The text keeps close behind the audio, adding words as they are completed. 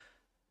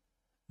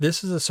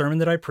This is a sermon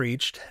that I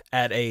preached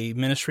at a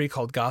ministry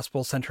called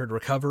Gospel Centered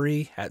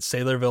Recovery at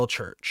Saylorville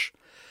Church.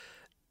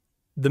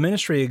 The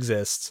ministry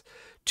exists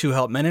to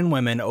help men and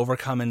women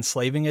overcome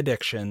enslaving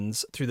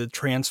addictions through the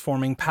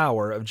transforming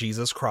power of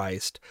Jesus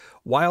Christ,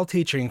 while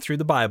teaching through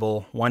the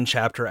Bible one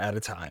chapter at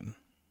a time.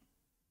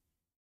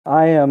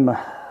 I am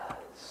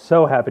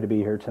so happy to be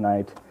here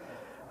tonight.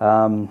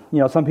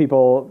 Some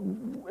people,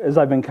 as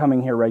I've been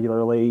coming here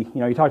regularly,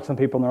 you talk to some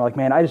people and they're like,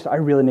 man, I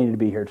really needed to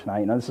be here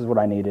tonight. This is what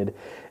I needed.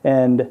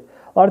 And a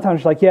lot of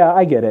times you're like, yeah,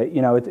 I get it.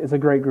 It's a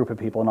great group of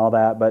people and all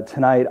that. But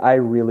tonight I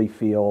really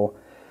feel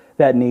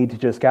that need to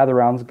just gather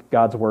around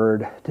God's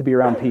Word, to be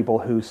around people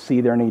who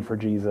see their need for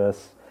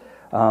Jesus,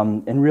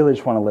 and really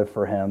just want to live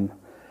for Him.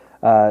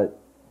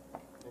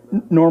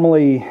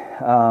 Normally,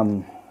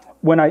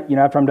 when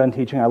after I'm done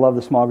teaching, I love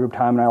the small group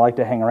time, and I like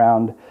to hang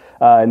around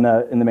in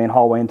the main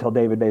hallway until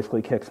David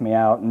basically kicks me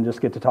out, and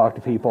just get to talk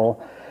to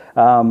people.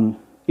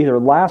 Either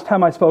last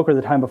time I spoke or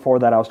the time before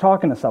that, I was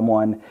talking to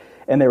someone,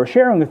 and they were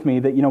sharing with me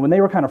that when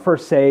they were kind of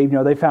first saved,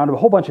 they found a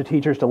whole bunch of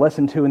teachers to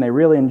listen to, and they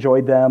really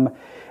enjoyed them.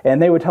 And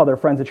they would tell their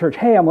friends at church,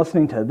 "Hey, I'm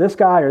listening to this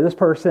guy or this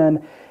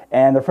person,"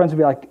 and their friends would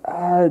be like,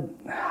 "I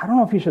don't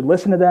know if you should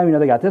listen to them.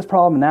 They got this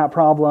problem and that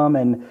problem."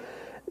 And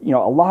a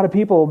lot of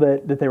people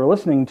that they were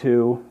listening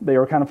to, they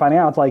were kind of finding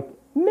out, it's like,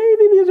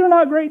 maybe these are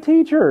not great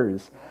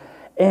teachers.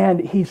 And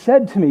he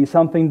said to me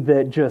something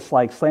that just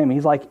slammed me.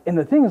 He's like, and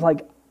the thing is,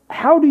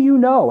 how do you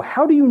know?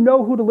 How do you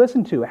know who to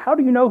listen to? How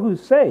do you know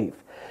who's safe?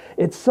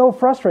 It's so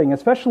frustrating,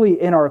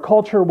 especially in our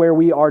culture where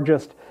we are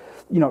just,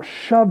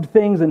 shoved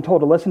things and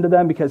told to listen to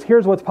them because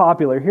here's what's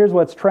popular, here's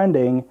what's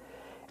trending,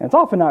 and it's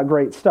often not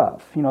great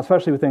stuff,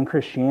 especially within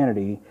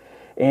Christianity.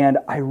 And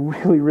I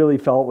really, really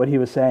felt what he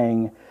was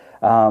saying,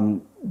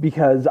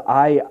 because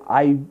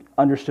I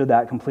understood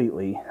that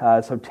completely.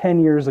 So 10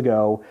 years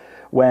ago,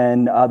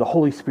 when the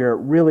Holy Spirit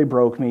really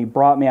broke me,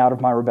 brought me out of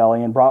my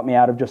rebellion, brought me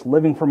out of just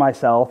living for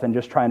myself and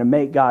just trying to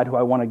make God who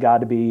I wanted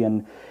God to be,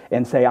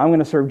 and say, I'm going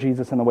to serve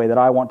Jesus in the way that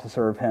I want to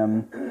serve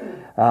Him.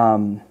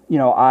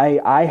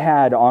 I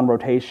had on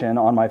rotation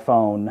on my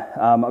phone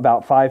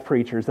about 5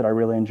 preachers that I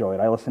really enjoyed.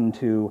 I listened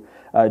to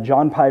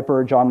John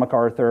Piper, John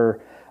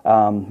MacArthur,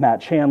 Matt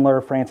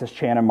Chandler, Francis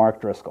Chan, and Mark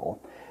Driscoll.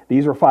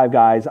 These were 5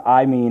 guys.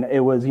 I mean, it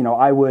was,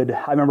 I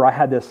remember I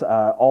had this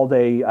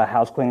all-day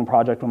house cleaning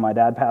project when my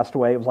dad passed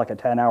away. It was like a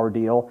 10-hour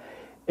deal.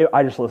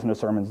 I just listened to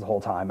sermons the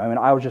whole time. I mean,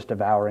 I was just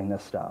devouring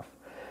this stuff.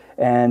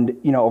 And,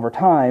 over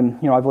time,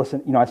 I've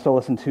listened, I still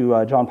listen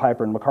to John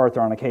Piper and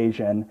MacArthur on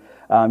occasion,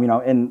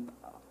 and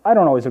I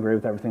don't always agree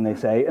with everything they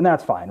say, and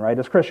that's fine, right?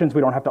 As Christians,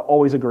 we don't have to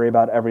always agree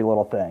about every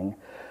little thing.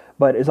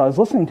 But as I was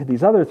listening to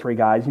these other 3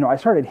 guys, I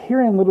started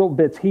hearing little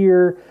bits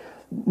here,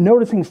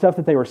 noticing stuff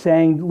that they were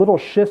saying, little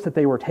shifts that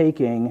they were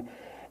taking,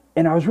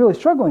 and I was really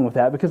struggling with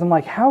that because I'm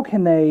like, how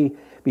can they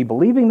be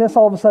believing this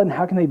all of a sudden?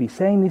 How can they be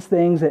saying these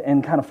things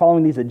and kind of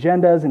following these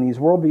agendas and these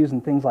worldviews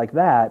and things like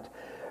that?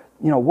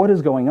 What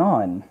is going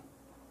on?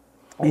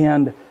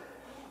 And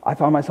I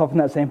found myself in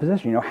that same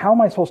position. How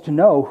am I supposed to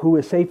know who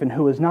is safe and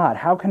who is not?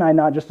 How can I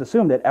not just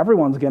assume that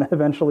everyone's going to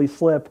eventually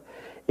slip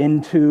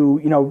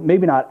into,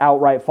 maybe not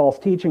outright false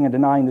teaching and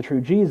denying the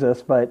true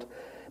Jesus, but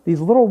these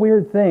little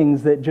weird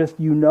things that just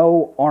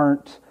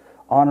aren't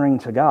honoring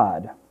to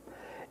God.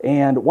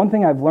 And one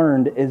thing I've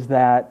learned is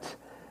that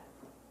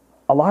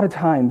a lot of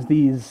times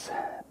these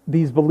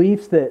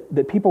beliefs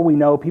that people we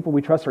know, people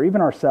we trust, or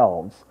even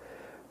ourselves,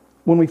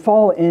 when we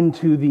fall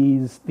into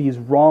these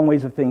wrong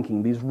ways of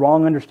thinking, these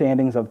wrong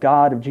understandings of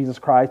God, of Jesus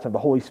Christ, of the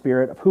Holy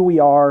Spirit, of who we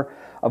are,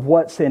 of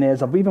what sin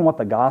is, of even what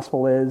the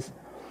gospel is,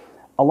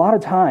 a lot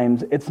of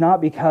times it's not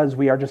because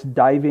we are just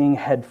diving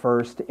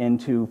headfirst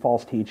into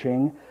false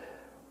teaching,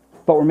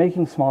 but we're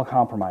making small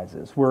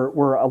compromises.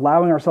 We're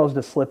allowing ourselves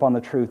to slip on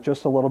the truth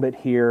just a little bit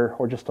here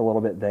or just a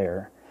little bit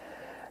there.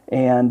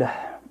 And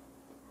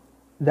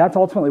that's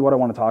ultimately what I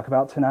want to talk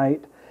about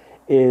tonight,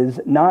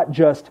 is not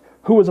just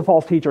who is a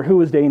false teacher, who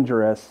is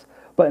dangerous,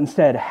 but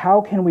instead,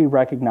 how can we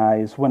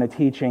recognize when a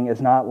teaching is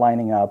not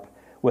lining up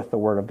with the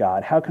Word of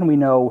God? How can we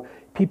know,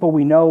 people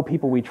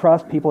we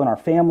trust, people in our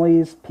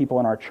families, people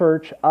in our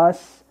church,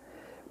 us?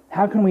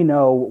 How can we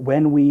know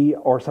when we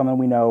or someone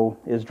we know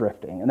is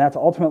drifting? And that's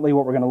ultimately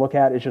what we're going to look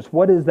at, is just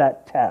what is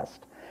that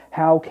test?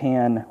 How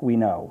can we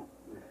know?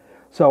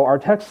 So our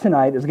text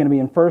tonight is going to be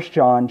in 1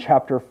 John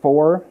chapter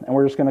 4, and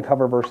we're just going to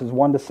cover verses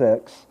 1 to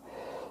 6,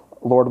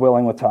 Lord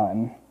willing with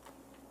time.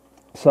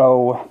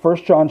 So 1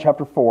 John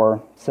chapter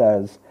 4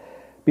 says,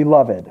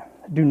 "Beloved,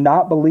 do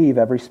not believe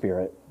every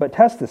spirit, but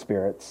test the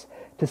spirits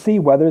to see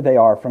whether they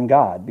are from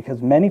God,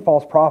 because many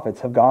false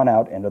prophets have gone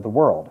out into the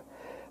world.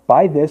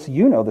 By this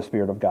you know the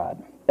Spirit of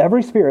God.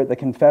 Every spirit that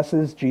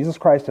confesses Jesus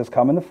Christ has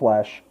come in the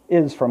flesh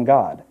is from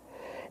God.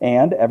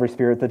 And every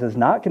spirit that does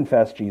not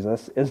confess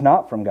Jesus is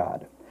not from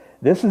God.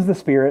 This is the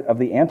spirit of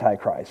the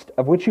Antichrist,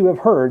 of which you have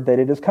heard that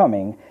it is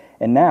coming,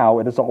 and now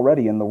it is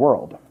already in the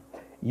world.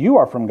 You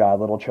are from God,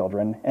 little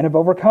children, and have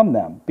overcome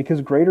them,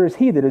 because greater is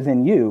he that is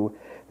in you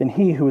than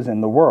he who is in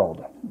the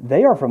world.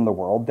 They are from the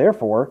world,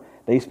 therefore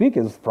they speak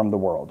as from the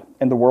world,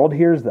 and the world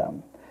hears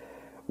them.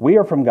 We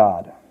are from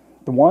God.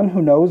 The one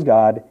who knows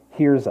God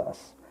hears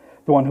us.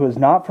 The one who is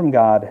not from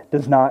God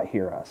does not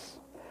hear us.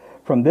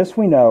 From this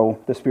we know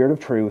the spirit of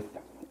truth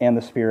and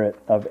the spirit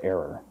of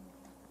error.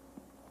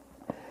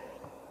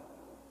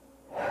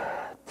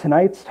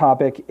 Tonight's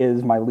topic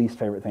is my least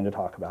favorite thing to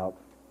talk about.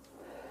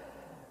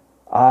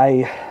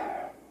 I've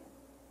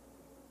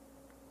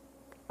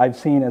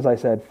seen, as I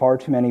said, far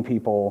too many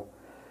people,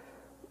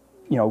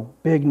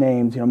 big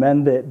names,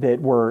 men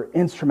that were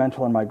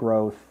instrumental in my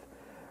growth,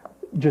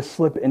 just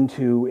slip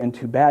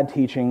into bad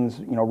teachings,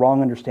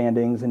 wrong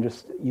understandings, and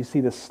just you see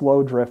this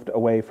slow drift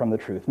away from the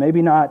truth.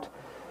 Maybe not,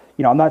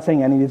 I'm not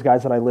saying any of these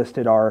guys that I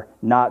listed are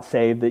not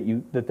saved,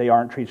 that they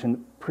aren't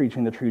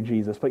preaching the true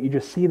Jesus, but you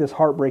just see this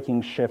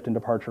heartbreaking shift and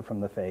departure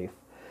from the faith.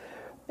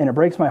 And it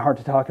breaks my heart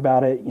to talk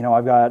about it.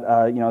 I've got,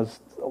 as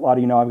a lot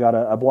of I've got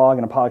a blog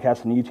and a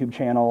podcast and a YouTube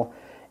channel,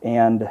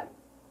 and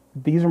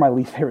these are my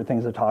least favorite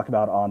things to talk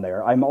about on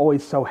there. I'm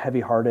always so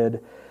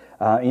heavy-hearted.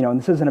 And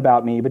this isn't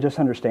about me, but just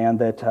understand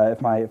that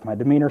if my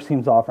demeanor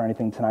seems off or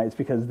anything tonight, it's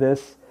because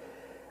this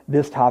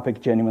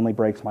topic genuinely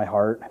breaks my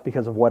heart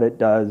because of what it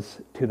does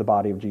to the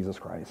body of Jesus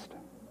Christ.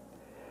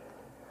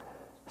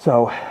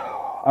 So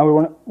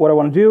what I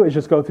want to do is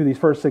just go through these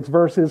first 6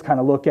 verses, kind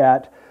of look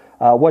at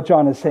what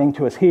John is saying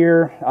to us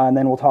here, and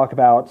then we'll talk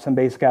about some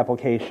basic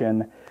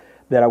application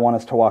that I want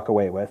us to walk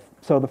away with.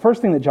 So the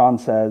first thing that John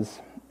says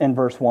in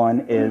verse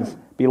 1 is,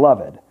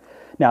 beloved.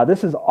 Now,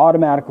 this is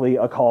automatically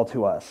a call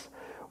to us.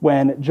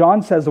 When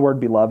John says the word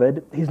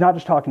beloved, he's not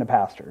just talking to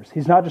pastors.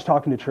 He's not just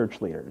talking to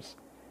church leaders.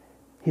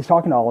 He's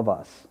talking to all of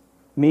us.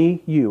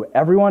 Me, you,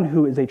 everyone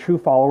who is a true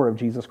follower of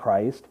Jesus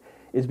Christ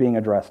is being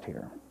addressed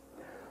here.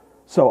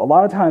 So a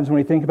lot of times when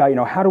we think about,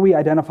 how do we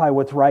identify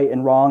what's right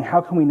and wrong?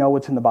 How can we know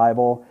what's in the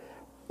Bible?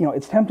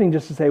 It's tempting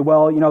just to say,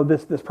 well,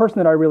 this person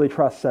that I really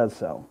trust says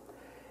so.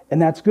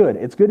 And that's good.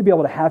 It's good to be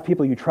able to have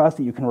people you trust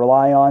that you can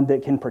rely on,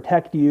 that can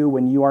protect you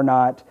when you are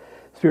not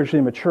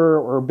spiritually mature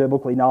or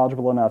biblically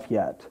knowledgeable enough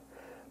yet.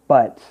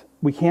 But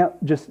we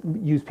can't just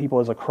use people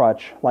as a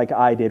crutch like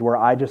I did, where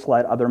I just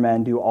let other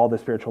men do all the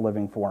spiritual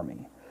living for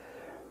me.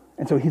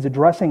 And so he's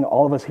addressing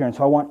all of us here. And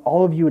so I want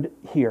all of you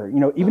here,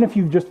 even if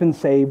you've just been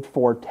saved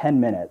for 10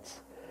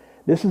 minutes,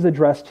 this is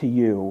addressed to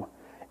you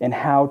and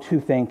how to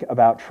think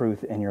about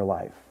truth in your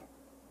life.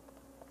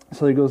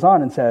 So he goes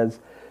on and says,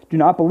 do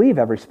not believe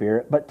every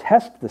spirit, but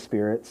test the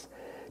spirits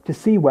to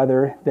see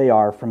whether they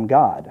are from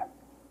God.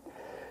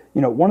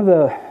 One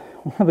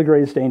of the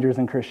greatest dangers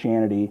in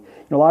Christianity,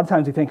 a lot of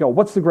times we think,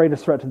 what's the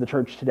greatest threat to the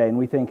church today? And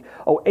we think,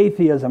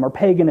 atheism or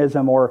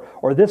paganism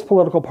or this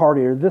political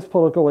party or this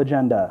political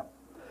agenda.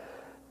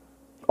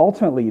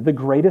 Ultimately, the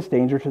greatest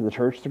danger to the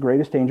church, the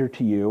greatest danger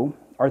to you,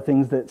 are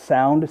things that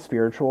sound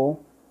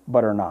spiritual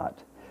but are not.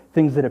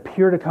 Things that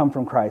appear to come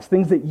from Christ.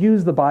 Things that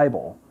use the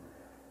Bible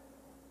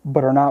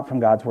but are not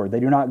from God's word. They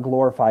do not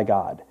glorify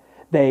God.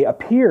 They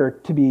appear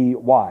to be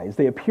wise.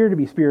 They appear to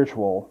be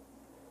spiritual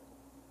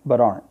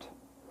but aren't.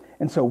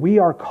 And so we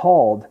are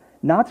called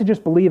not to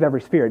just believe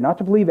every spirit, not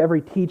to believe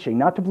every teaching,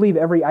 not to believe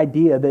every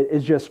idea that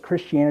is just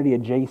Christianity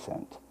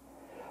adjacent.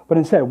 But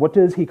instead, what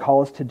does he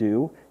call us to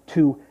do?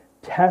 To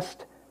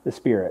test the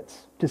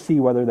spirits, to see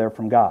whether they're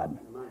from God.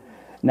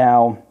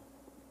 Now,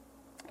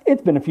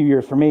 it's been a few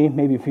years for me,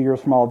 maybe a few years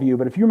from all of you,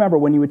 but if you remember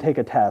when you would take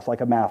a test, like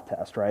a math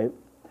test, right?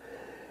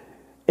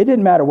 It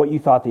didn't matter what you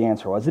thought the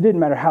answer was. It didn't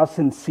matter how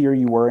sincere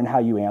you were in how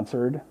you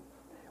answered.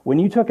 When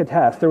you took a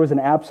test, there was an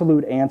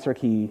absolute answer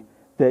key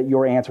that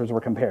your answers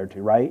were compared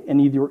to, right? And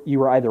either you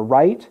were either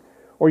right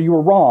or you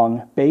were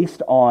wrong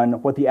based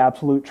on what the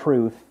absolute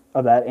truth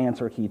of that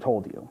answer key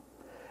told you.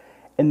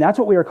 And that's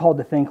what we are called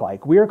to think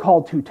like. We are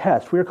called to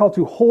test. We are called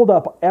to hold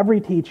up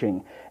every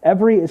teaching,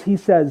 every, as he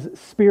says,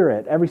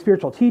 spirit, every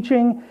spiritual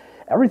teaching,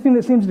 everything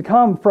that seems to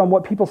come from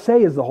what people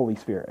say is the Holy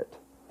Spirit.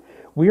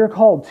 We are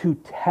called to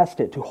test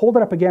it, to hold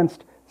it up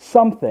against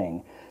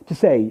something, to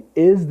say,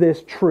 is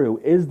this true?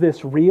 Is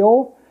this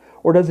real?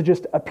 Or does it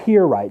just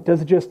appear right?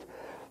 Does it just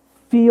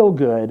feel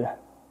good,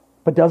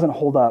 but doesn't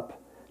hold up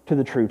to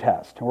the true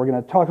test? And we're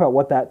going to talk about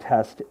what that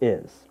test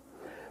is.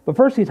 But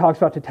first he talks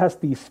about to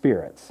test these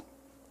spirits.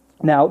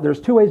 Now, there's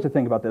 2 ways to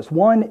think about this.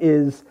 One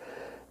is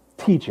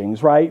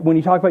teachings, right? When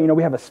you talk about,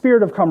 we have a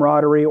spirit of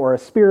camaraderie or a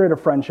spirit of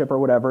friendship or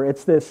whatever,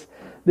 it's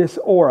this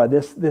aura,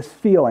 this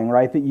feeling,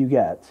 right, that you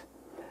get.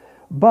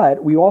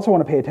 But we also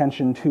want to pay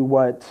attention to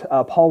what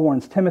Paul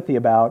warns Timothy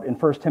about in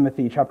 1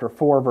 Timothy chapter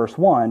 4, verse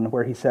 1,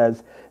 where he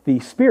says, the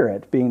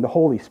Spirit, being the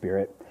Holy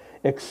Spirit,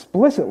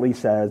 explicitly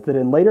says that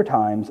in later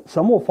times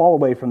some will fall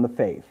away from the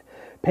faith,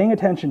 paying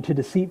attention to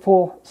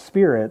deceitful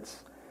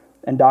spirits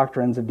and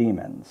doctrines of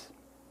demons.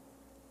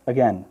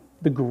 Again,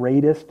 the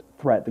greatest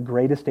threat, the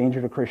greatest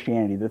danger to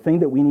Christianity, the thing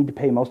that we need to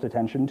pay most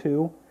attention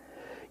to,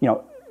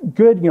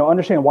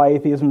 understand why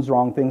atheism is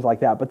wrong, things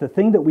like that. But the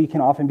thing that we can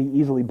often be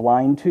easily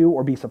blind to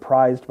or be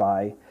surprised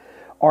by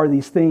are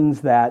these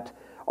things that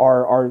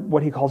are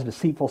what he calls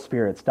deceitful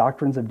spirits,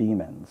 doctrines of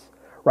demons,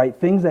 right?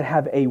 Things that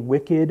have a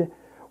wicked,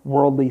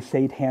 worldly,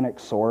 satanic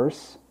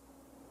source,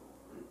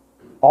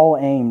 all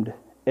aimed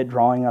at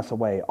drawing us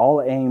away,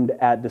 all aimed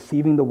at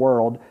deceiving the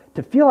world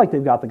to feel like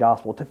they've got the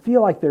gospel, to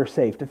feel like they're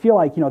safe, to feel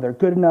like, they're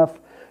good enough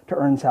to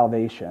earn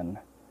salvation,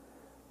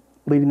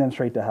 leading them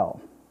straight to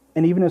hell.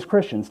 And even as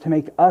Christians, to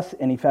make us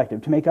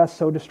ineffective, to make us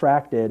so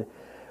distracted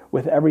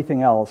with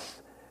everything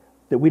else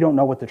that we don't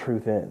know what the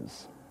truth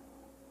is.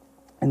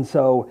 And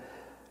so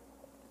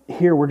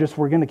here we're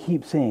going to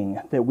keep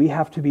seeing that we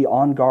have to be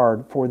on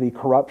guard for the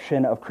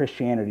corruption of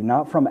Christianity,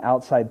 not from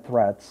outside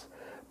threats,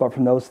 but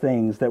from those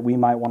things that we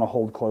might want to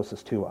hold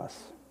closest to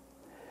us.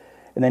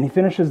 And then he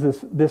finishes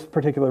this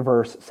particular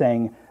verse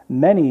saying,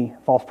 many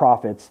false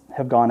prophets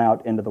have gone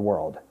out into the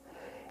world.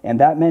 And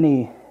that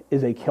many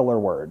is a killer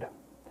word.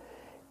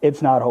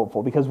 It's not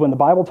hopeful, because when the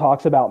Bible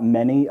talks about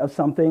many of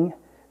something,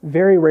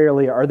 very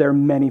rarely are there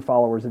many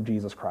followers of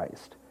Jesus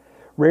Christ.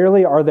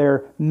 Rarely are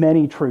there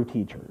many true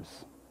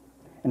teachers.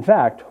 In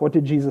fact, what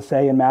did Jesus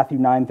say in Matthew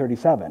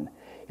 9:37?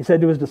 He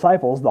said to his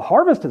disciples, the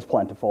harvest is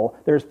plentiful,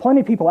 there's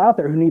plenty of people out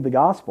there who need the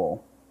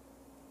gospel,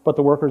 but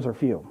the workers are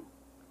few.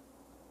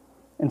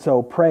 And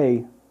so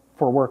pray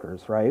for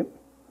workers, right?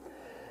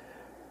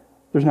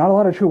 There's not a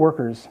lot of true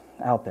workers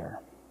out there.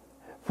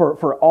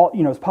 For all,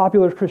 as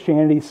popular as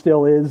Christianity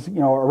still is,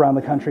 around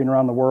the country and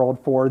around the world,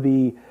 for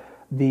the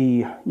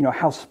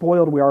how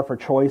spoiled we are for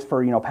choice,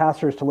 for,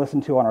 pastors to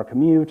listen to on our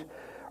commute,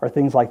 or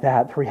things like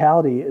that, the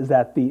reality is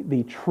that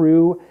the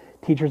true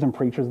teachers and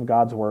preachers of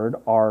God's word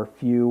are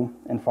few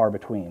and far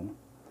between.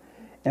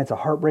 And it's a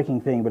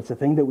heartbreaking thing, but it's a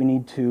thing that we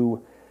need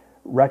to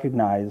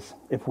recognize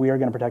if we are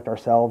going to protect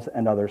ourselves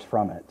and others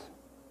from it.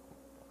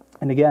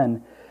 And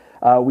again,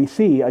 we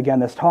see,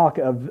 this talk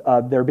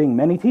of there being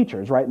many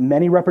teachers, right?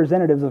 Many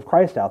representatives of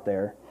Christ out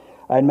there.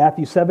 In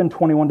Matthew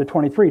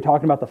 7:21-23,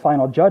 talking about the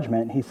final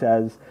judgment, he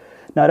says,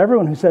 not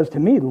everyone who says to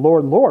me,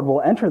 Lord, Lord,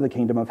 will enter the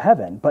kingdom of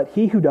heaven, but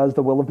he who does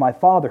the will of my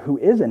Father who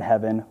is in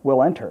heaven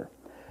will enter.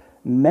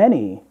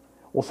 Many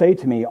will say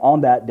to me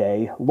on that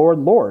day, Lord,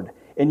 Lord,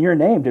 in your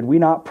name did we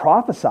not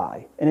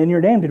prophesy? And in your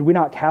name did we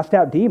not cast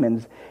out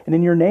demons? And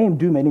in your name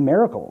do many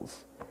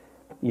miracles?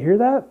 You hear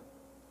that?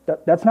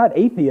 That's not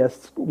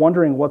atheists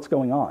wondering what's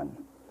going on.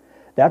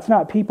 That's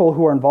not people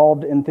who are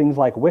involved in things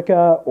like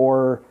Wicca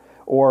or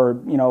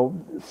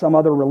some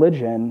other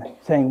religion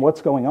saying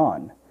what's going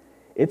on.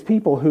 It's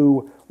people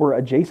who were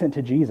adjacent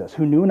to Jesus,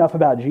 who knew enough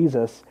about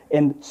Jesus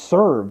and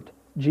served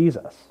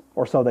Jesus,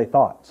 or so they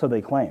thought, so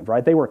they claimed,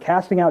 right? They were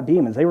casting out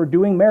demons. They were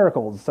doing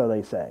miracles, so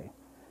they say.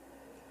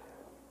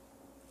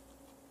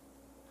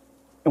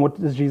 And what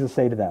does Jesus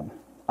say to them?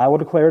 I will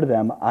declare to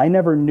them, I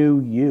never knew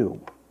you.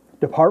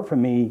 Depart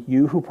from me,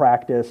 you who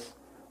practice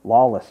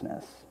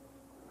lawlessness.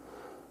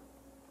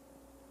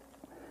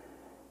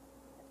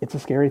 It's a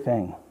scary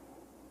thing.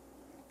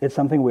 It's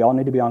something we all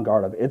need to be on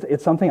guard of.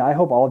 It's something I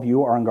hope all of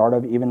you are on guard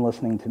of, even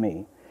listening to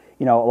me.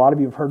 A lot of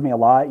you have heard me a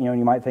lot, and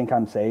you might think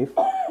I'm safe.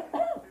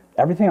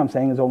 Everything I'm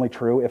saying is only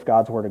true if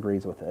God's word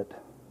agrees with it.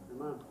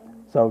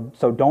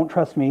 So don't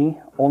trust me.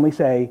 Only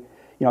say,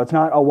 it's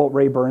not, what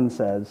Ray Burns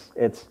says.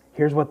 It's,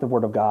 here's what the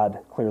word of God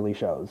clearly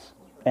shows.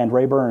 And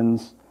Ray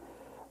Burns,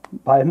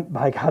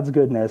 by God's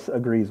goodness,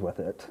 agrees with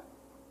it,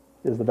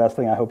 is the best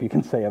thing I hope you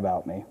can say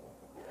about me.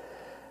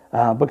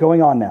 But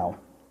going on now.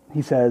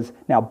 He says,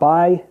 now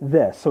by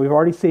this, so we've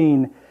already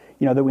seen,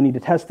 that we need to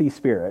test these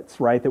spirits,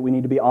 right? That we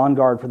need to be on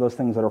guard for those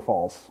things that are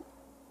false.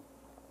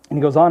 And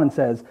he goes on and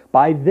says,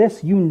 by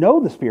this you know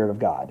the Spirit of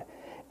God.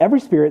 Every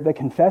spirit that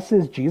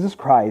confesses Jesus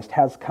Christ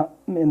has come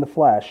in the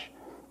flesh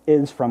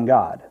is from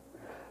God.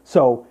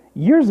 So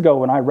years ago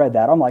when I read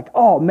that, I'm like,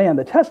 oh man,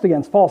 the test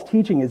against false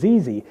teaching is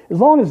easy. As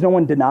long as no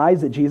one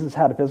denies that Jesus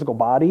had a physical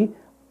body,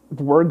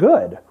 we're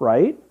good,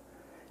 right?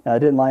 Now, it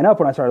didn't line up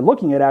when I started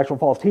looking at actual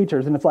false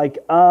teachers, and it's like,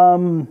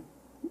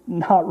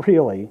 not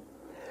really.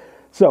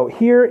 So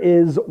here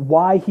is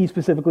why he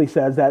specifically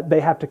says that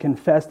they have to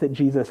confess that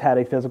Jesus had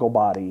a physical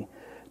body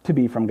to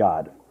be from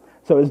God.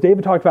 So as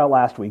David talked about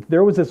last week,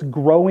 there was this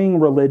growing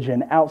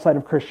religion outside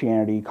of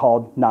Christianity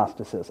called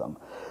Gnosticism.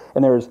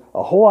 And there's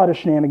a whole lot of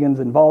shenanigans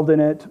involved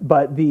in it,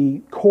 but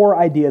the core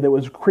idea that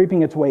was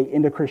creeping its way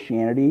into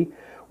Christianity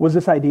was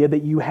this idea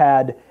that you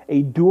had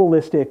a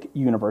dualistic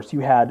universe. You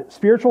had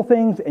spiritual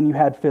things and you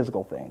had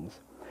physical things.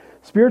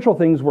 Spiritual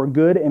things were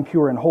good and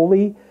pure and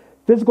holy.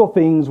 Physical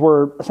things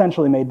were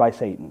essentially made by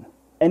Satan.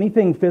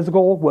 Anything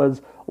physical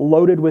was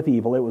loaded with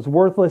evil. It was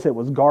worthless. It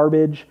was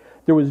garbage.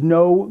 There was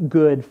no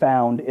good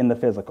found in the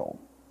physical.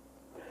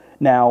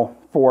 Now,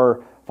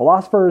 for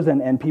philosophers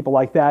and people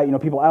like that,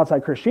 people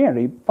outside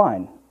Christianity,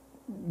 fine.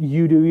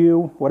 You do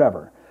you,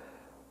 whatever.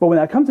 But when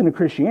that comes into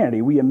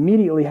Christianity, we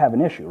immediately have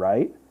an issue,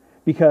 right?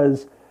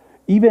 Because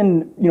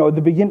even,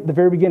 the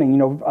very beginning,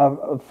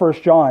 of 1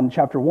 John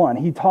chapter 1,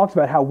 he talks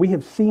about how we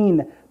have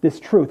seen this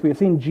truth. We have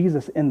seen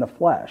Jesus in the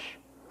flesh.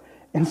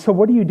 And so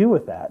what do you do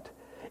with that?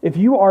 If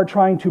you are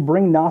trying to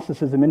bring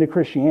Gnosticism into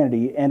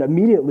Christianity and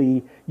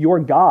immediately your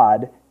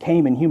God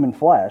came in human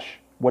flesh,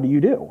 what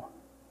do?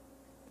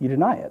 You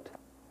deny it.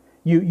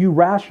 You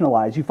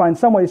rationalize. You find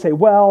some way to say,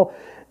 well,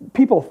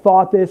 people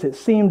thought this, it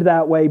seemed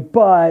that way,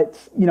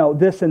 but,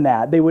 this and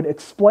that. They would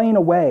explain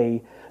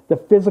away the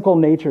physical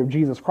nature of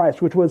Jesus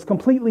Christ, which was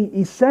completely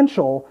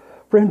essential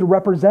for him to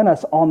represent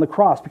us on the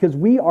cross, because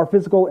we are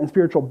physical and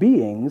spiritual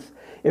beings.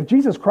 If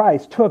Jesus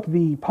Christ took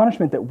the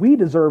punishment that we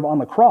deserve on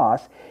the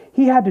cross,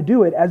 he had to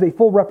do it as a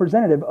full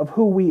representative of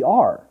who we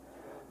are.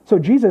 So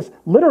Jesus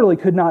literally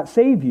could not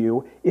save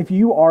you if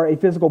you are a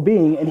physical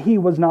being, and he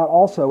was not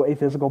also a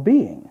physical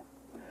being.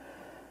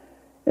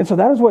 And so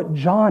that is what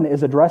John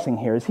is addressing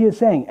here, is he is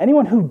saying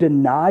anyone who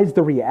denies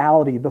the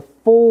reality, the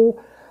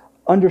full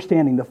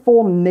understanding, the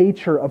full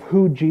nature of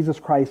who Jesus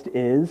Christ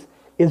is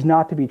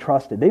not to be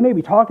trusted. They may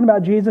be talking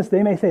about Jesus,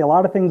 they may say a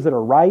lot of things that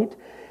are right,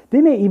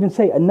 they may even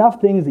say enough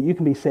things that you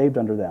can be saved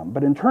under them.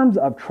 But in terms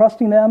of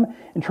trusting them,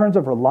 in terms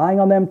of relying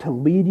on them to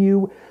lead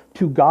you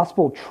to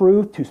gospel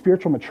truth, to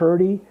spiritual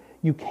maturity,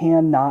 you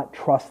cannot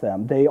trust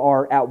them. They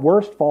are at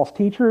worst false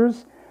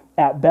teachers.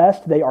 At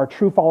best, they are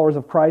true followers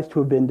of Christ who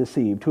have been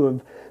deceived, who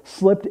have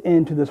slipped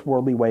into this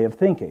worldly way of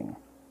thinking.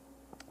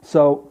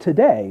 So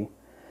today,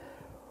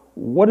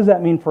 what does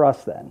that mean for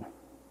us then?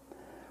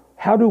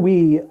 How do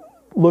we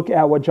look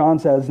at what John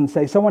says and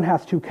say someone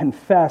has to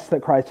confess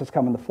that Christ has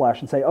come in the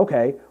flesh and say,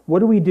 okay, what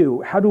do we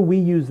do? How do we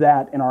use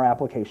that in our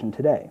application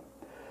today?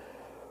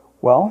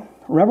 Well,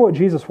 remember what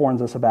Jesus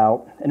warns us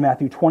about in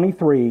Matthew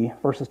 23,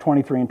 verses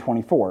 23 and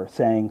 24,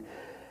 saying,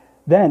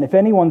 "Then if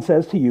anyone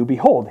says to you,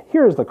 'Behold,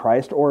 here is the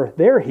Christ,' or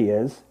 'There he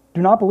is,'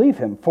 do not believe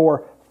him,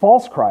 for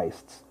false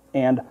Christs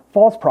and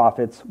false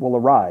prophets will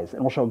arise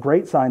and will show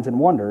great signs and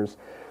wonders."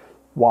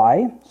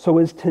 Why? So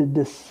as to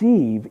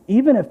deceive,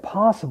 even if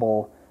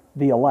possible,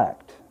 the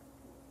elect.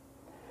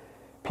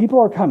 People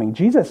are coming.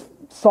 Jesus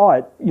saw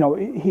it,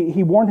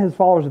 he warned his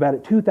followers about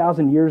it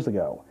 2,000 years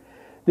ago,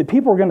 that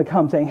people are going to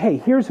come saying, hey,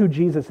 here's who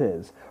Jesus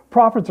is.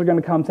 Prophets are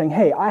going to come saying,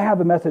 hey, I have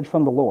a message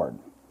from the Lord.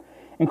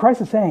 And Christ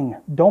is saying,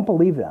 don't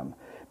believe them,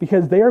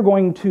 because they are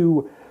going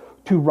to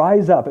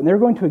rise up and they're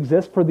going to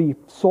exist for the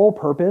sole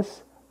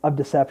purpose of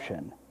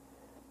deception.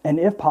 And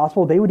if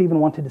possible, they would even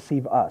want to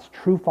deceive us,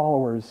 true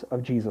followers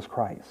of Jesus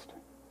Christ.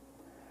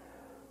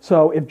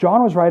 So if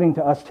John was writing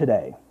to us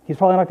today, he's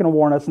probably not going to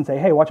warn us and say,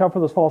 hey, watch out for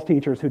those false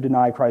teachers who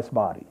deny Christ's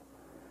body.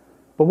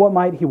 But what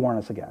might he warn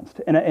us against?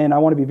 And I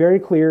want to be very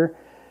clear,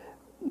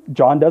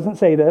 John doesn't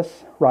say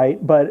this, right?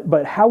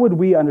 But how would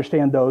we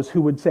understand those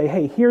who would say,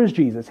 hey, here's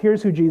Jesus,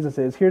 here's who Jesus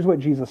is, here's what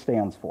Jesus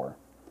stands for?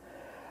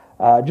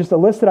 Just a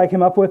list that I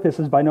came up with. This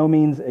is by no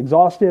means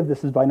exhaustive.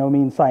 This is by no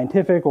means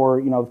scientific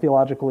or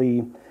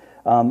theologically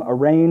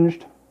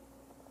arranged.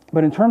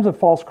 But in terms of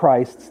false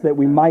Christs that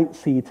we might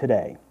see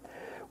today,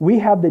 we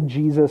have the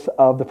Jesus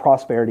of the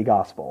prosperity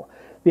gospel.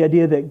 The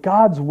idea that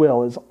God's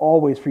will is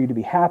always for you to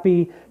be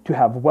happy, to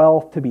have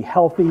wealth, to be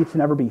healthy, to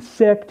never be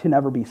sick, to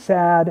never be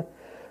sad,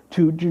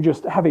 to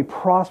just have a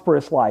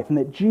prosperous life, and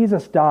that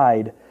Jesus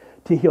died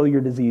to heal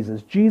your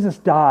diseases. Jesus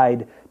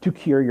died to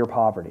cure your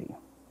poverty.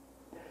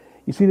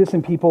 You see this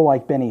in people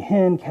like Benny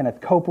Hinn, Kenneth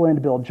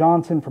Copeland, Bill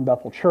Johnson from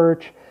Bethel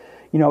Church.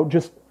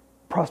 Just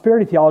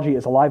prosperity theology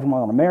is alive and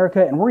well in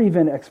America, and we're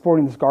even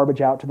exporting this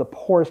garbage out to the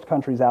poorest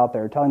countries out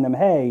there, telling them,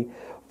 hey,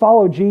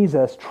 follow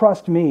Jesus,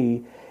 trust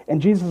me,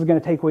 and Jesus is going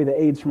to take away the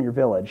AIDS from your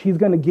village. He's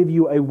going to give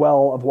you a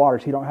well of water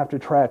so you don't have to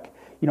trek,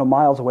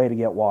 miles away to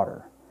get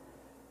water.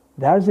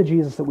 That is the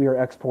Jesus that we are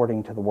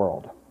exporting to the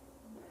world.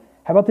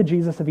 How about the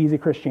Jesus of easy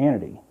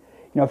Christianity?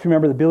 If you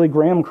remember the Billy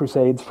Graham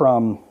crusades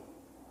from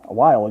a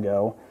while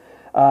ago,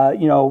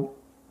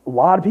 a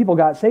lot of people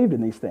got saved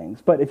in these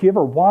things. But if you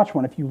ever watch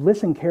one, if you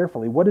listen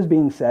carefully, what is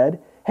being said?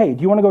 Hey,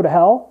 do you want to go to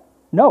hell?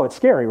 No, it's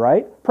scary,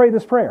 right? Pray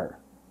this prayer.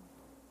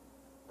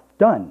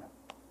 Done.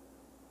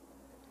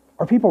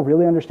 Are people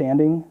really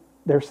understanding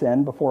their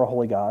sin before a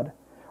holy God?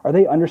 Are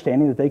they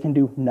understanding that they can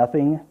do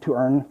nothing to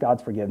earn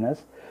God's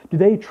forgiveness? Do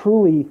they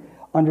truly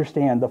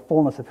understand the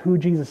fullness of who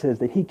Jesus is,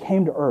 that he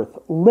came to earth,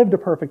 lived a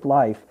perfect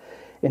life,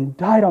 and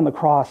died on the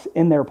cross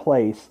in their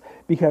place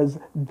because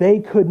they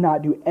could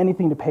not do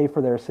anything to pay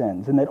for their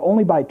sins, and that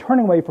only by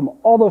turning away from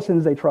all those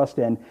sins they trust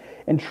in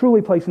and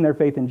truly placing their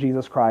faith in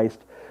Jesus Christ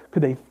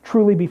could they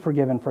truly be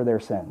forgiven for their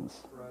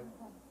sins? Right.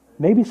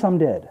 Maybe some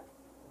did,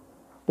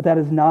 but that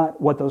is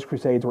not what those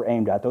crusades were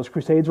aimed at. Those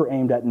crusades were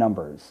aimed at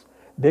numbers.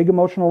 Big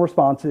emotional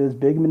responses,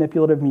 big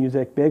manipulative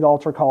music, big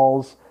altar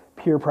calls,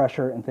 peer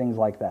pressure, and things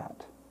like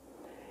that.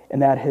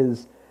 And that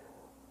has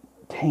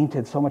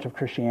tainted so much of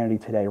Christianity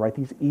today, right?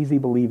 These easy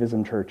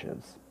believism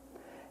churches.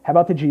 How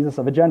about the Jesus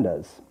of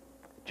agendas?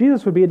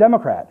 Jesus would be a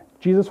Democrat.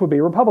 Jesus would be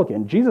a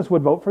Republican. Jesus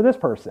would vote for this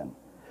person.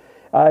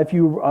 If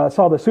you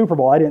saw the Super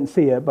Bowl, I didn't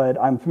see it, but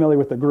I'm familiar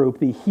with the group,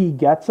 the He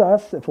Gets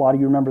Us, if a lot of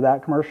you remember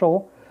that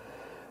commercial.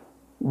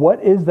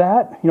 What is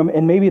that?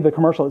 And maybe the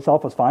commercial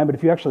itself was fine, but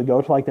if you actually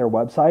go to their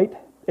website,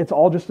 it's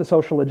all just a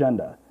social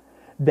agenda.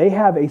 They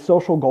have a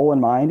social goal in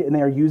mind, and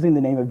they are using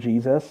the name of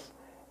Jesus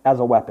as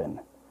a weapon.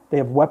 They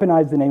have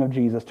weaponized the name of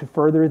Jesus to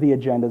further the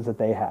agendas that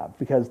they have.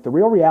 Because the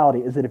real reality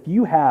is that if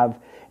you have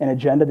an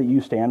agenda that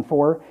you stand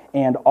for,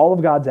 and all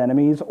of God's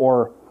enemies,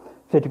 or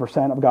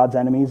 50% of God's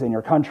enemies in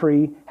your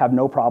country, have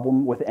no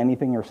problem with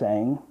anything you're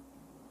saying,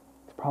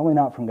 it's probably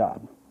not from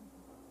God.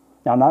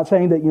 Now, I'm not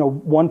saying that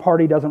one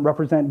party doesn't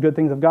represent good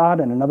things of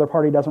God and another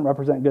party doesn't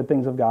represent good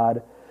things of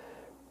God,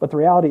 but the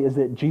reality is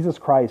that Jesus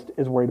Christ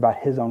is worried about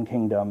his own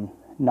kingdom,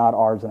 not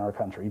ours in our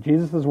country.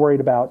 Jesus is worried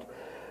about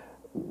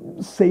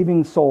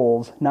saving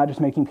souls, not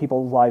just making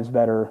people's lives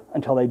better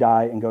until they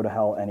die and go to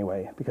hell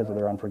anyway because of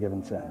their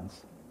unforgiven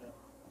sins.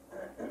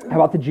 How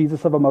about the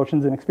Jesus of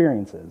emotions and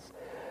experiences?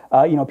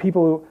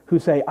 People who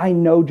say, I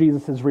know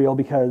Jesus is real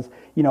because,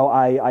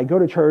 I go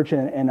to church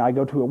and I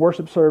go to a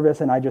worship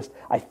service and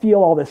I feel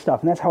all this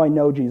stuff, and that's how I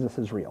know Jesus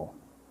is real.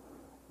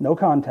 No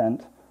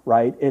content,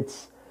 right?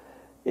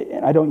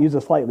 And I don't use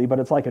this lightly, but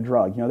it's like a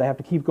drug. They have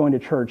to keep going to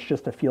church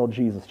just to feel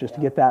Jesus, just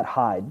to get that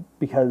high,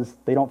 because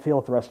they don't feel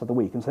it the rest of the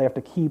week. And so they have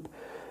to keep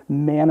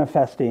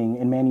manifesting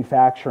and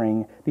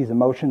manufacturing these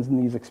emotions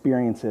and these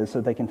experiences so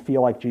that they can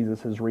feel like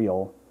Jesus is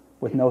real,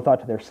 with no thought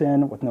to their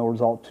sin, with no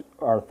result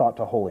or thought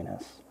to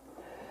holiness.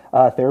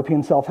 Therapy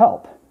and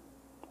self-help.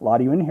 A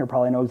lot of you in here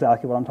probably know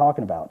exactly what I'm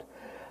talking about.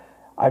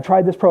 I've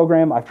tried this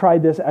program, I've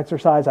tried this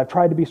exercise, I've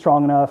tried to be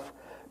strong enough.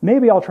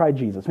 Maybe I'll try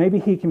Jesus. Maybe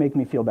he can make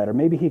me feel better.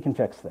 Maybe he can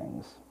fix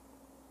things.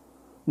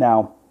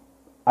 Now,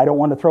 I don't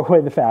want to throw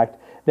away the fact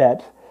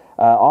that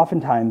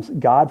oftentimes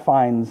God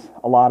finds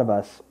a lot of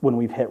us when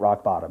we've hit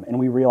rock bottom, and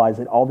we realize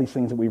that all these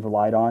things that we've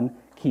relied on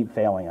keep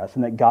failing us,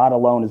 and that God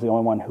alone is the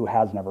only one who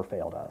has never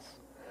failed us.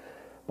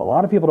 But a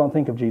lot of people don't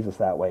think of Jesus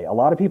that way. A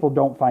lot of people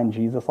don't find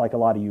Jesus like a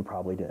lot of you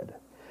probably did.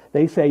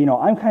 They say,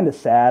 I'm kind of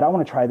sad. I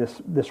want to try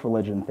this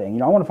religion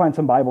thing. I want to find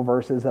some Bible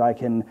verses that I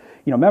can,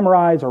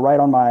 memorize or write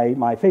on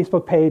my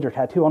Facebook page or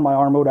tattoo on my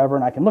arm or whatever,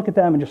 and I can look at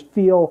them and just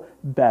feel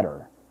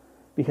better.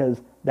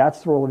 Because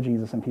that's the role of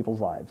Jesus in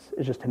people's lives,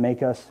 is just to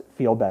make us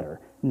feel better,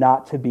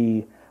 not to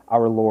be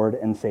our Lord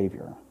and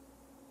Savior.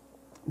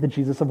 The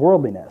Jesus of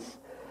worldliness.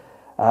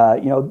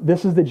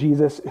 This is the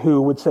Jesus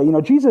who would say,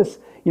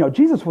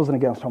 Jesus wasn't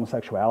against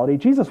homosexuality.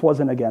 Jesus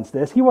wasn't against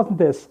this. He wasn't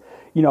this,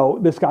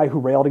 this guy who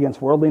railed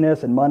against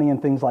worldliness and money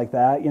and things like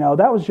that.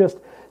 That was just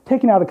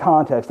taken out of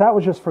context. That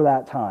was just for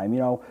that time.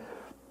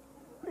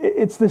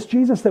 It's this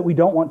Jesus that we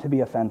don't want to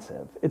be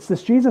offensive. It's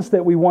this Jesus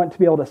that we want to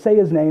be able to say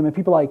his name and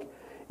people are like,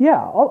 yeah,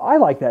 I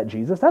like that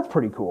Jesus. That's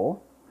pretty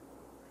cool.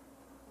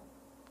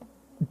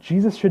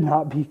 Jesus should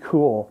not be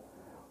cool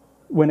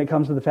when it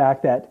comes to the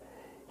fact that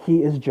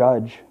he is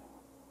judge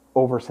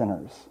over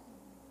sinners.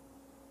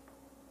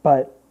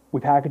 But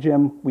we package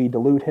him, we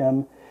dilute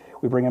him,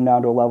 we bring him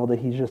down to a level that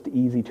he's just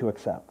easy to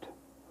accept.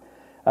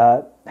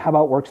 How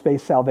about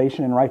works-based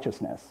salvation and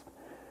righteousness?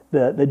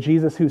 The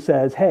Jesus who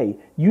says, hey,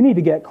 you need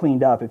to get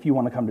cleaned up if you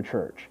want to come to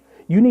church.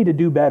 You need to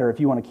do better if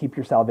you want to keep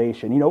your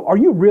salvation. Are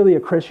you really a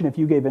Christian if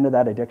you gave into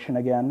that addiction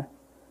again?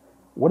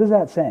 What is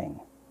that saying?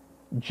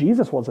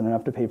 Jesus wasn't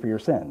enough to pay for your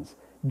sins.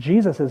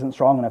 Jesus isn't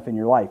strong enough in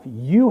your life.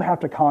 You have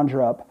to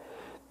conjure up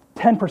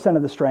 10%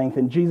 of the strength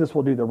and Jesus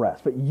will do the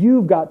rest. But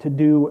you've got to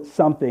do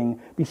something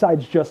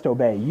besides just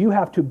obey. You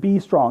have to be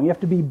strong. You have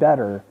to be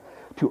better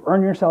to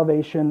earn your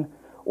salvation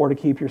or to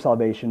keep your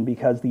salvation,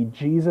 because the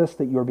Jesus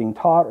that you're being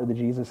taught or the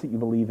Jesus that you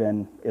believe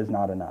in is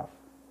not enough.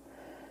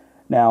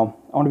 Now,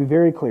 I want to be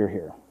very clear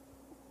here.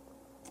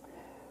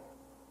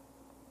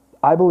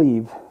 I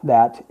believe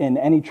that in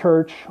any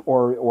church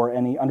or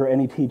under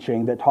any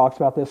teaching that talks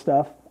about this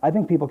stuff, I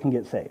think people can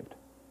get saved,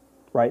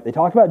 right? They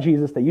talk about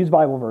Jesus, they use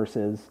Bible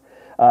verses.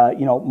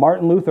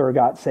 Martin Luther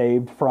got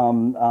saved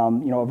from,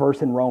 a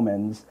verse in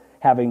Romans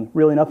having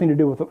really nothing to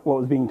do with what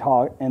was being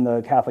taught in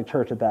the Catholic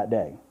Church at that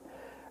day.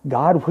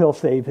 God will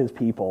save his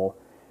people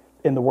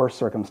in the worst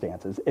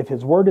circumstances. If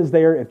his word is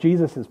there, if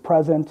Jesus is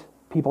present,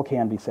 people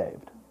can be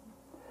saved.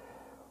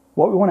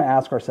 What we want to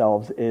ask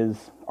ourselves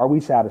is, are we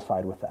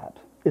satisfied with that?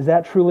 Is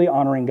that truly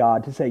honoring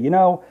God to say,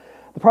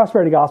 the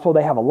prosperity gospel,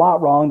 they have a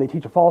lot wrong. They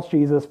teach a false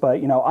Jesus,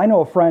 but, I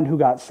know a friend who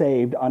got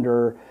saved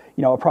under,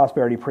 a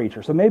prosperity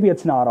preacher. So maybe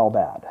it's not all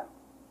bad.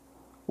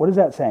 What is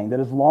that saying? That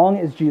as long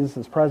as Jesus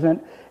is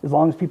present, as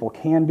long as people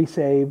can be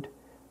saved,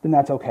 then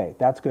that's okay.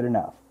 That's good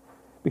enough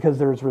because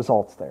there's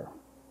results there.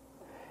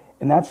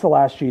 And that's the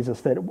last Jesus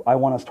that I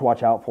want us to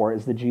watch out for,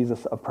 is the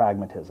Jesus of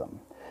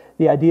pragmatism.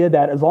 The idea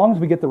that as long as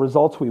we get the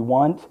results we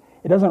want,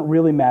 it doesn't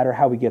really matter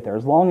how we get there,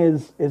 as long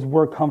as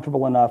we're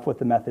comfortable enough with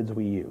the methods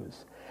we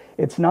use.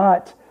 It's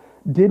not,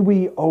 did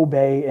we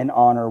obey and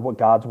honor what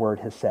God's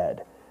word has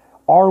said?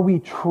 Are we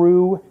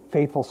true,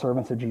 faithful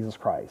servants of Jesus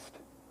Christ?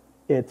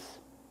 It's,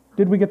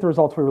 did we get the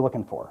results we were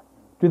looking for?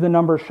 Do the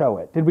numbers show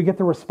it? Did we get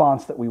the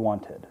response that we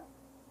wanted?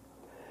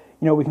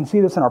 We can see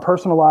this in our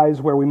personal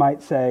lives where we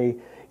might say,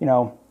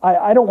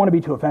 I don't want to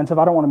be too offensive.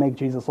 I don't want to make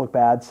Jesus look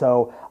bad,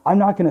 so I'm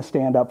not going to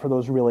stand up for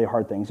those really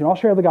hard things. I'll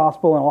share the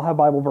gospel and I'll have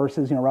Bible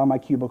verses, around my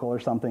cubicle or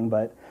something,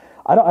 but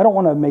I don't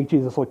want to make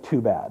Jesus look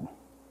too bad.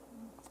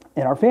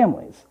 In our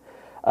families,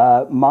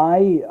 my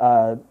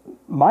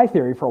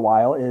theory for a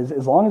while is,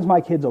 as long as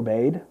my kids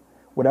obeyed,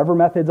 whatever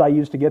methods I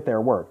used to get there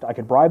worked. I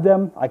could bribe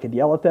them, I could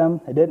yell at them,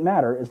 it didn't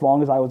matter as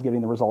long as I was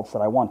getting the results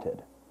that I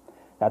wanted.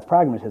 That's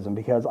pragmatism,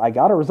 because I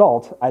got a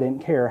result, I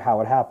didn't care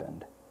how it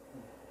happened.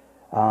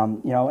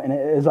 And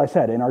as I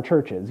said, in our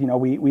churches,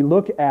 we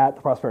look at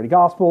the prosperity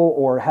gospel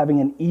or having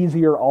an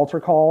easier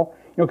altar call,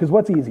 because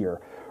what's easier?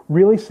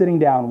 Really sitting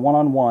down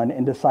one-on-one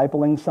and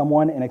discipling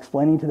someone and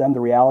explaining to them the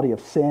reality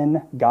of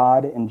sin,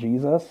 God, and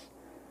Jesus,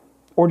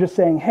 or just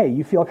saying, hey,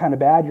 you feel kind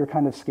of bad, you're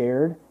kind of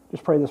scared,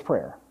 Just pray this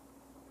prayer.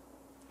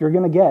 You're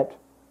going to get,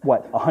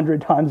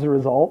 100 times the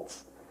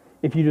results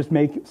if you just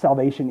make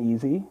salvation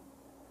easy?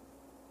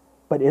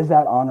 But is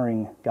that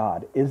honoring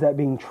God? Is that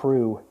being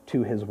true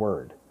to his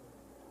word?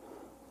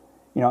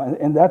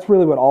 And that's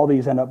really what all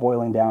these end up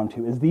boiling down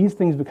to, is these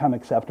things become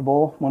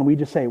acceptable when we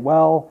just say,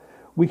 well,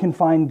 we can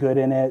find good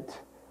in it,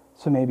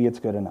 so maybe it's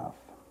good enough.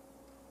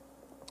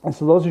 And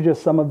so those are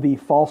just some of the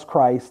false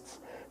Christs,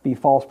 the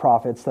false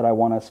prophets that I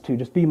want us to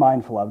just be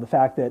mindful of. The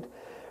fact that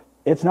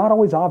it's not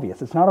always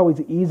obvious. It's not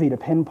always easy to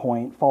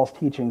pinpoint false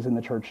teachings in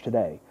the church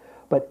today.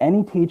 But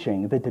any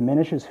teaching that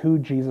diminishes who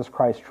Jesus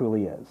Christ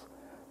truly is,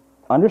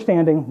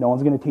 understanding no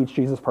one's going to teach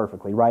Jesus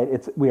perfectly, right?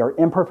 We are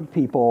imperfect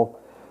people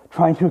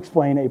trying to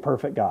explain a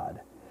perfect God.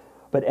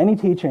 But any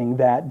teaching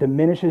that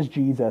diminishes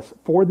Jesus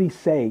for the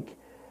sake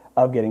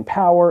of getting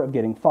power, of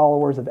getting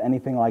followers, of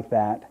anything like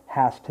that,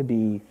 has to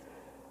be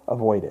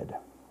avoided.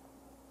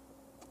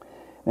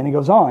 Then he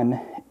goes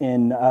on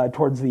in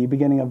towards the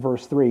beginning of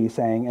verse 3,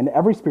 saying, "And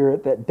every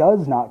spirit that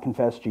does not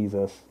confess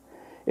Jesus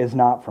is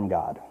not from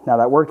God." Now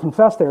that word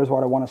confess there is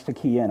what I want us to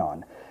key in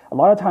on. A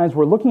lot of times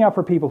we're looking out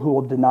for people who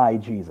will deny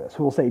Jesus,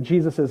 who will say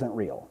Jesus isn't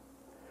real.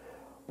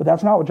 But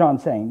that's not what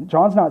John's saying.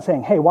 John's not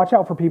saying, hey, watch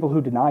out for people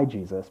who deny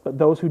Jesus, but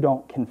those who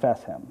don't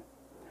confess him.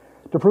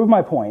 To prove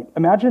my point,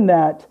 imagine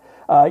that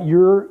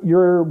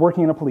you're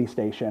working in a police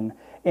station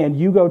and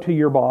you go to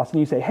your boss and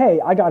you say, hey,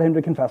 I got him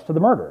to confess to the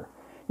murder.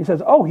 He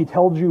says, oh, he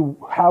told you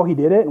how he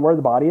did it and where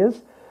the body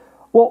is?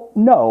 Well,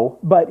 no,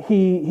 but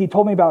he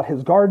told me about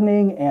his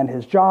gardening and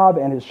his job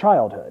and his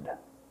childhood.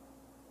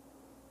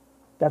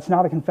 That's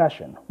not a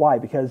confession. Why?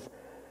 Because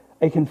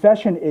a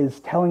confession is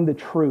telling the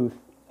truth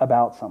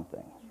about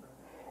something.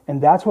 And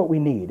that's what we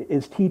need,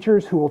 is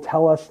teachers who will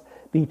tell us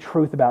the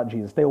truth about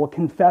Jesus. They will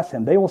confess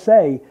him. They will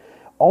say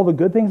all the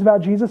good things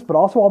about Jesus, but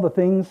also all the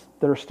things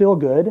that are still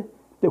good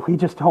that we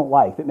just don't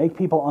like, that make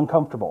people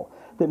uncomfortable,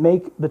 that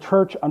make the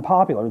church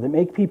unpopular, that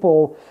make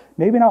people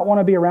maybe not want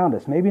to be around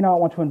us, maybe not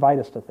want to invite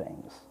us to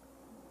things.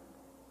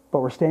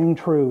 But we're staying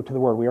true to the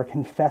word. We are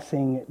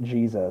confessing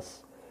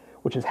Jesus,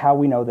 which is how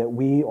we know that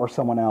we or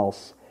someone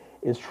else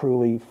is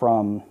truly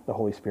from the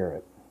Holy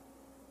Spirit.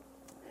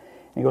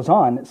 And he goes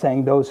on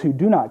saying, those who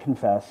do not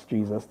confess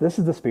Jesus, this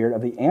is the spirit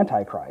of the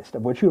Antichrist,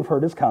 of which you have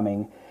heard is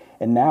coming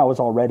and now is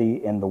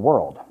already in the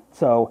world.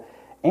 So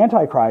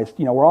Antichrist,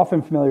 we're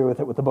often familiar with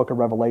it with the book of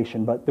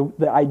Revelation, but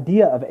the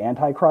idea of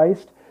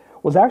Antichrist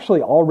was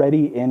actually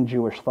already in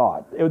Jewish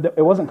thought.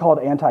 It wasn't called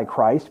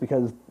Antichrist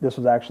because this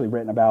was actually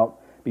written about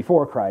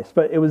before Christ,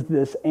 but it was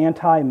this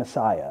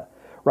anti-Messiah,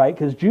 right?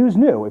 Because Jews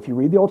knew, if you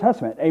read the Old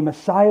Testament, a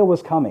Messiah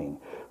was coming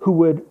who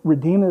would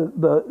redeem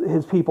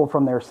his people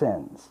from their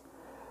sins.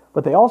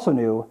 But they also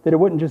knew that it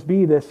wouldn't just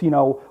be this,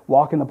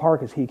 walk in the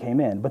park as he came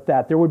in, but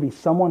that there would be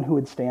someone who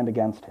would stand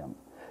against him.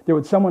 There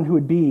would someone who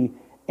would be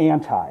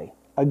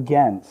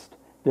against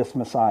this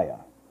Messiah.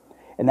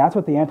 And that's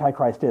what the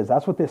Antichrist is.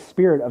 That's what this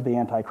spirit of the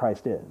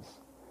Antichrist is.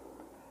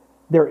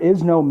 There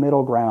is no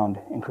middle ground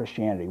in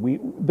Christianity.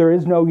 There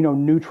is no,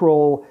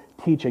 neutral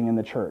teaching in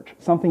the church.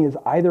 Something is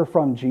either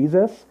from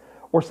Jesus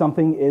or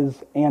something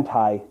is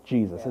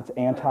anti-Jesus. It's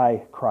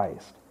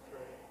anti-Christ.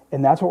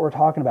 And that's what we're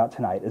talking about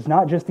tonight. It's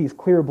not just these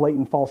clear,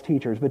 blatant false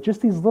teachers, but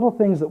just these little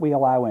things that we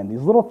allow in,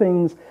 these little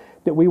things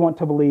that we want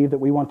to believe, that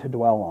we want to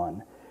dwell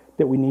on,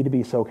 that we need to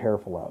be so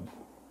careful of.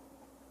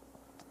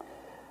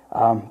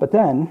 But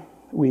then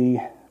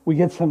we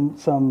get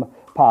some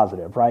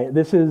positive, right?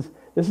 This is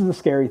a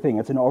scary thing.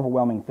 It's an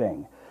overwhelming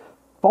thing.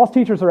 False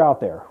teachers are out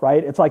there,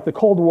 right? It's like the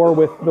Cold War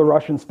with the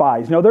Russian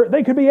spies.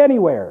 They could be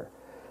anywhere.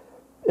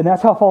 And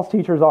that's how false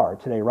teachers are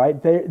today, right?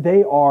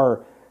 They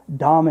are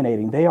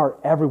dominating. They are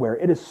everywhere.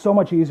 It is so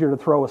much easier to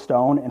throw a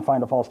stone and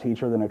find a false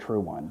teacher than a true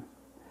one.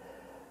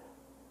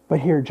 But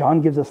here,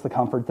 John gives us the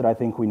comfort that I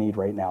think we need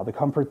right now, the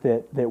comfort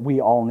that we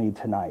all need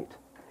tonight.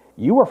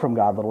 You are from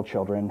God, little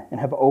children,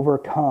 and have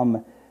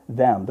overcome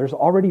them. There's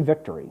already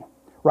victory,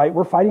 right?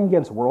 We're fighting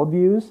against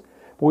worldviews,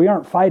 but we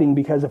aren't fighting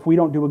because if we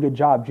don't do a good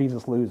job,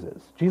 Jesus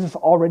loses. Jesus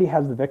already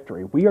has the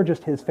victory. We are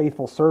just his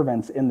faithful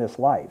servants in this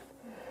life.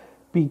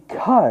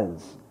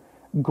 Because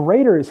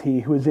greater is he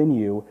who is in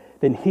you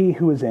than he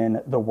who is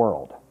in the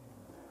world.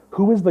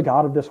 Who is the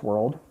God of this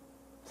world?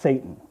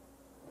 Satan.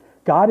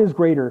 God is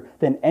greater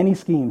than any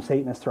scheme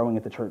Satan is throwing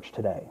at the church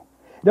today.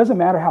 It doesn't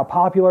matter how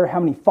popular, how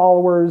many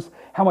followers,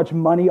 how much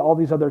money all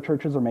these other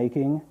churches are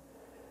making.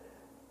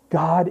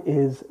 God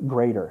is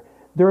greater.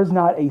 There is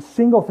not a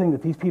single thing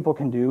that these people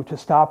can do to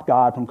stop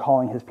God from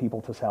calling his people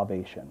to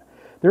salvation.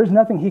 There is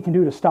nothing he can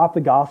do to stop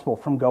the gospel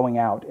from going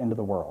out into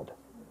the world.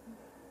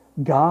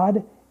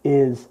 God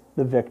is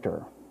the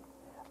victor.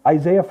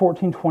 Isaiah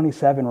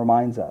 14:27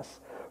 reminds us,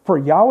 "For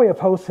Yahweh of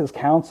hosts has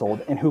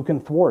counseled, and who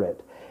can thwart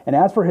it? And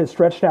as for his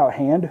stretched out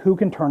hand, who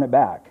can turn it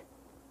back?"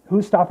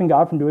 Who's stopping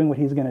God from doing what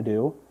he's going to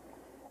do?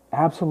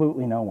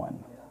 Absolutely no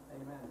one.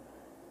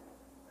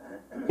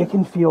 It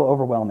can feel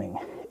overwhelming.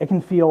 It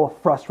can feel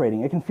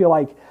frustrating. It can feel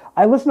like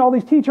I listen to all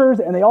these teachers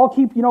and they all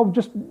keep,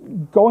 just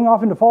going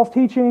off into false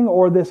teaching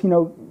or this,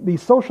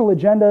 these social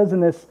agendas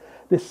and this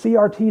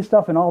CRT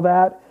stuff and all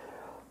that.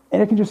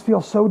 And it can just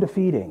feel so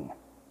defeating.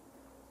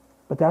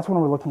 But that's when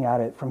we're looking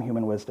at it from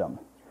human wisdom.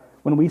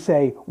 When we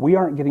say, we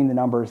aren't getting the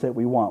numbers that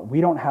we want,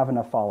 we don't have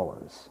enough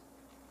followers.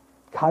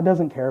 God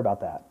doesn't care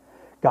about that.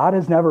 God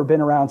has never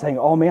been around saying,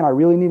 oh man, I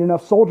really need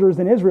enough soldiers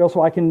in Israel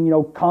so I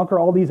can, conquer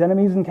all these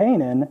enemies in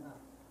Canaan.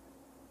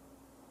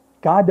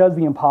 God does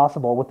the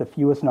impossible with the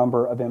fewest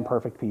number of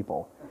imperfect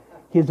people.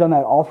 He's done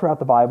that all throughout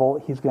the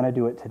Bible. He's going to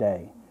do it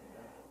today.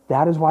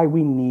 That is why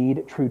we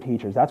need true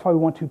teachers. That's why we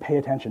want to pay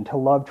attention, to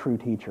love true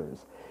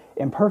teachers.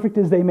 Imperfect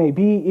as they may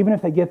be, even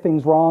if they get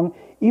things wrong,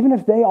 even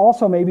if they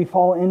also maybe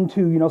fall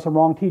into, some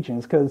wrong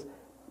teachings, because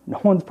no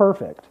one's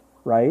perfect,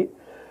 right?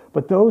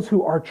 But those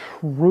who are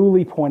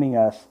truly pointing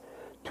us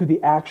to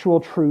the actual,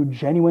 true,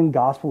 genuine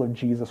gospel of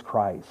Jesus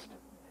Christ,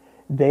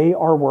 they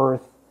are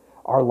worth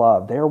our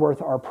love. They are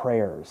worth our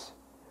prayers,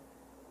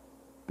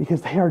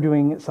 because they are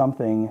doing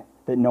something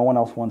that no one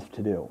else wants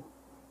to do.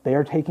 They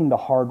are taking the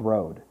hard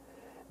road.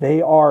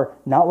 They are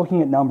not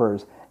looking at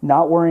numbers,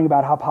 not worrying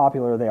about how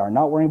popular they are,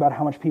 not worrying about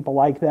how much people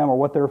like them or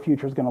what their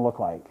future is going to look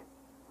like.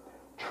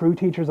 True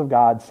teachers of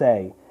God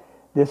say,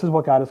 this is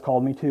what God has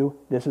called me to,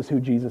 this is who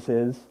Jesus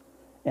is,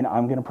 and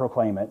I'm going to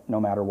proclaim it no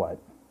matter what.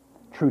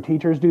 True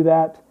teachers do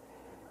that,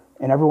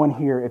 and everyone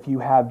here, if you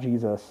have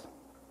Jesus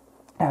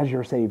as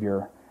your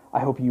Savior,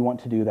 I hope you want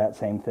to do that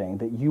same thing,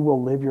 that you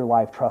will live your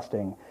life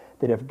trusting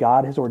that if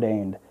God has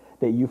ordained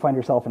that you find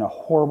yourself in a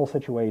horrible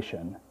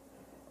situation,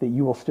 that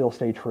you will still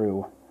stay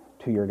true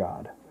to your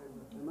God.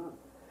 Amen.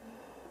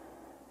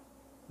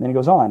 Then he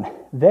goes on,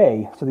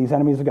 so these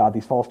enemies of God,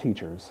 these false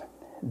teachers,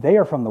 they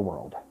are from the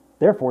world.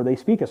 Therefore, they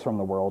speak us from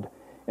the world,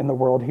 and the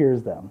world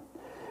hears them.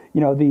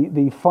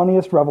 The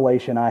funniest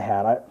revelation I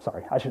had,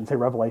 I shouldn't say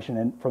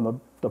revelation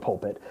from the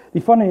pulpit. The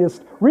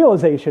funniest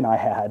realization I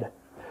had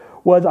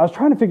was I was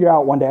trying to figure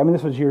out one day,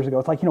 this was years ago,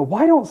 it's like,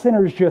 why don't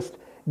sinners just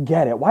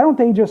get it? Why don't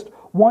they just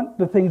want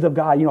the things of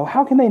God?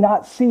 How can they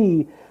not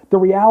see the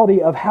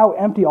reality of how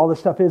empty all this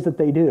stuff is that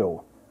they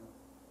do?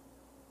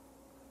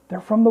 They're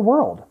from the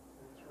world.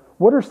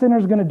 What are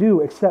sinners going to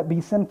do except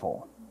be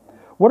sinful?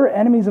 What are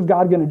enemies of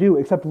God going to do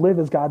except live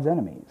as God's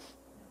enemies?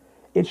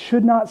 It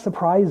should not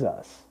surprise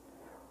us,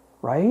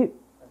 right?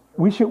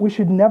 We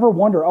should never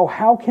wonder,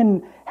 how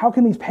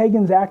can these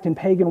pagans act in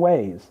pagan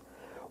ways?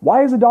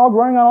 Why is a dog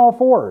running on all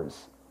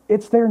fours?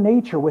 It's their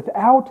nature.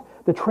 Without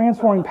the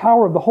transforming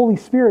power of the Holy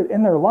Spirit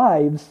in their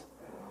lives,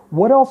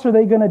 what else are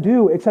they going to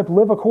do except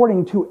live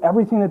according to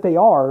everything that they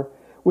are,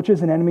 which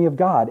is an enemy of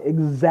God,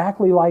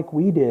 exactly like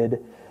we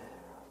did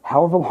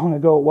however long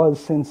ago it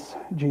was since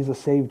Jesus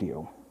saved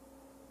you.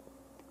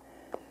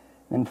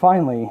 And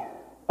finally,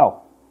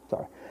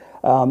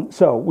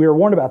 so we are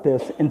warned about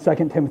this in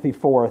 2 Timothy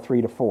 4,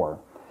 3-4.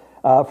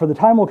 For the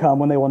time will come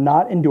when they will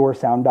not endure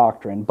sound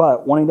doctrine,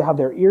 but wanting to have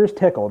their ears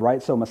tickled,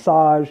 right? So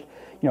massaged,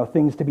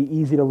 things to be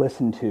easy to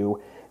listen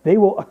to. They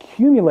will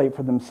accumulate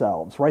for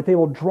themselves, right? They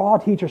will draw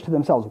teachers to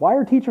themselves. Why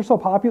are teachers so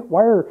popular?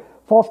 Why are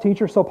false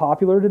teachers so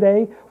popular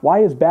today? Why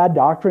is bad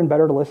doctrine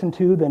better to listen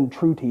to than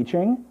true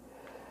teaching?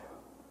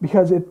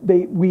 Because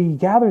we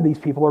gather these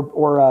people,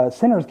 or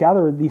sinners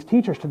gather these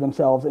teachers to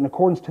themselves in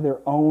accordance to their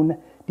own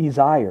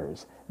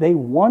desires. They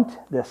want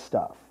this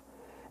stuff.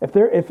 If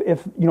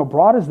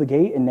broad is the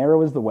gate and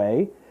narrow is the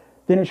way,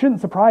 then it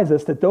shouldn't surprise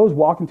us that those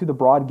walking through the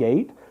broad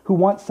gate who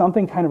want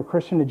something kind of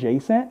Christian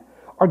adjacent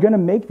are going to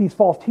make these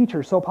false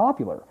teachers so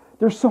popular.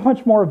 There's so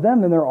much more of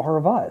them than there are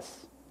of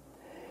us.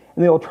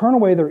 And they will turn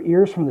away their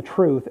ears from the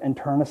truth and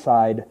turn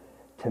aside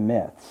to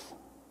myths.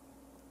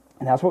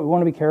 And that's what we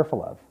want to be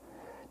careful of.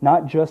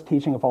 Not just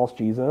teaching a false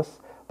Jesus,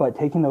 but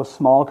taking those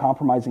small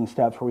compromising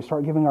steps where we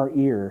start giving our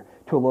ear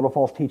to a little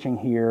false teaching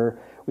here,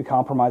 we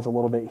compromise a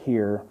little bit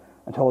here,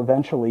 until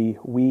eventually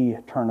we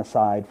turn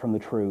aside from the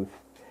truth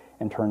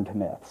and turn to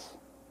myths.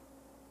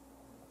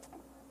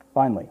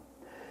 Finally,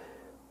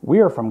 we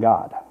are from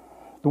God.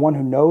 The one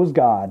who knows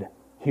God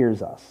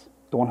hears us.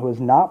 The one who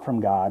is not from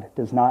God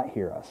does not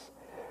hear us.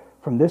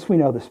 From this we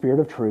know the spirit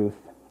of truth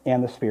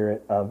and the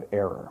spirit of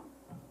error.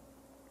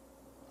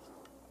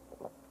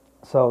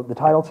 So the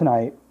title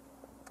tonight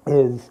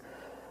is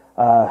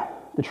The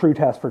True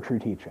Test for True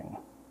Teaching.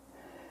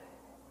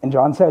 And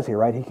John says here,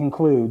 right, he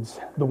concludes,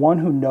 the one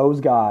who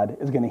knows God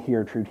is going to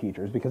hear true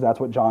teachers, because that's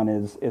what John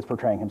is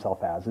portraying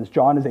himself as.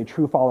 John is a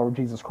true follower of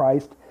Jesus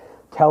Christ,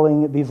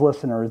 telling these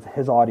listeners,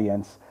 his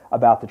audience,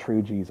 about the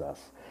true Jesus.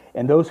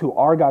 And those who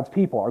are God's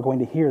people are going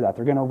to hear that.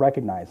 They're going to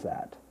recognize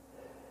that.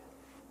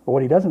 But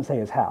what he doesn't say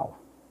is how.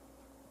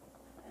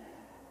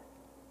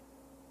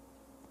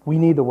 We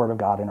need the Word of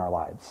God in our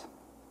lives.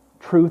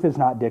 Truth is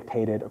not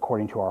dictated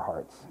according to our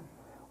hearts.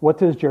 What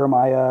does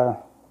Jeremiah,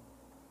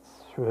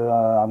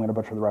 I'm going to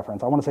butcher the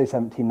reference, I want to say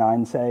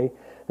 17:9 say?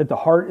 That the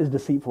heart is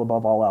deceitful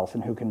above all else,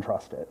 and who can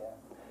trust it?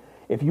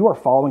 If you are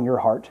following your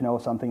heart to know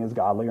if something is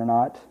godly or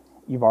not,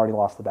 you've already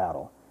lost the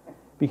battle.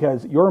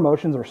 Because your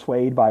emotions are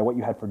swayed by what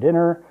you had for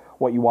dinner,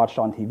 what you watched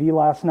on TV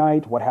last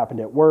night, what happened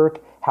at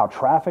work, how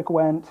traffic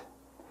went.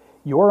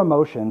 Your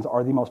emotions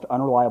are the most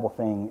unreliable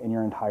thing in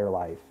your entire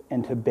life.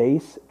 And to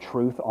base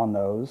truth on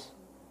those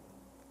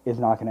is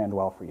not going to end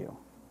well for you.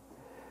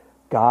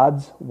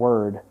 God's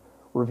word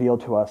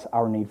revealed to us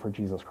our need for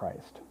Jesus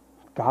Christ.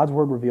 God's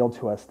word revealed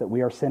to us that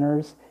we are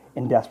sinners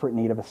in desperate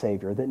need of a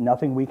Savior, that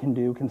nothing we can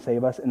do can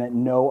save us, and that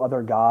no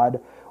other God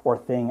or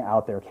thing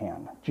out there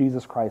can.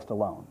 Jesus Christ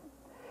alone.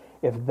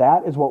 If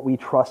that is what we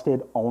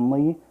trusted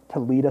only to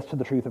lead us to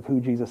the truth of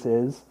who Jesus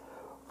is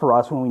for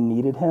us when we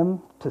needed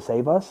him to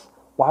save us,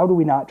 why would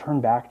we not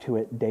turn back to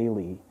it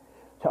daily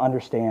to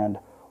understand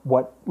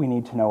what we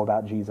need to know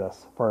about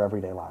Jesus for our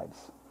everyday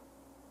lives?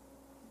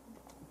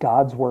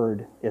 God's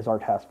word is our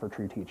test for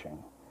true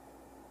teaching.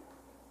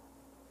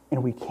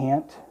 And we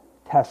can't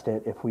test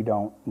it if we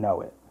don't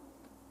know it.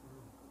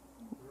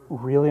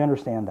 Really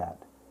understand that.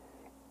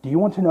 Do you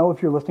want to know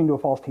if you're listening to a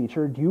false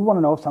teacher? Do you want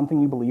to know if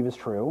something you believe is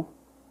true?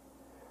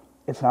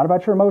 It's not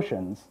about your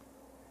emotions.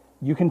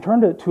 You can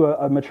turn to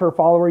a mature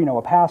follower,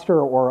 a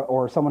pastor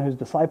or someone who's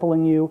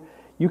discipling you.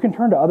 You can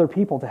turn to other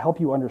people to help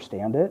you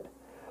understand it.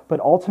 But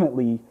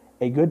ultimately,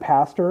 a good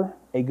pastor,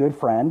 a good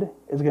friend,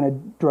 is going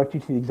to direct you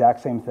to the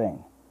exact same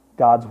thing,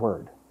 God's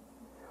word.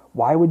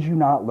 Why would you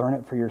not learn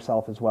it for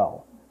yourself as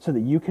well? So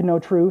that you can know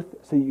truth,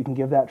 so that you can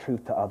give that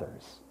truth to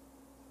others.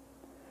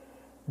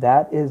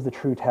 That is the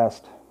true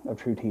test of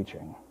true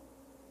teaching.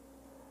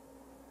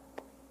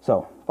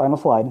 So, final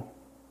slide.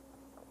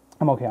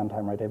 I'm okay on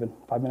time, right, David?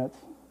 5 minutes?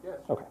 Yes.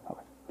 Okay.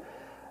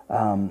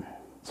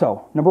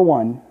 So, number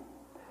one,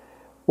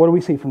 what do we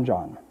see from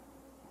John?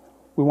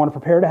 We want to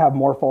prepare to have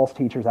more false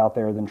teachers out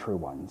there than true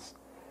ones.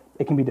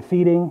 It can be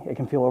defeating, it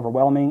can feel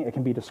overwhelming, it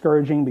can be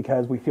discouraging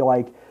because we feel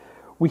like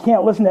we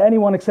can't listen to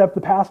anyone except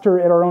the pastor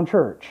at our own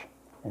church.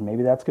 And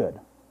maybe that's good,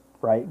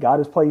 right? God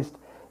has placed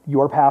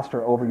your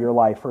pastor over your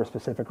life for a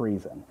specific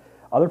reason.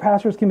 Other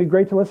pastors can be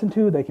great to listen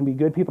to, they can be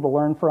good people to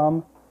learn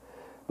from,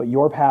 but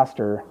your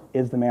pastor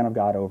is the man of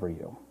God over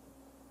you.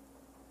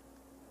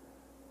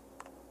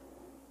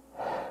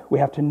 We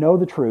have to know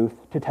the truth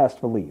to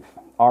test belief,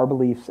 our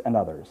beliefs and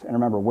others. And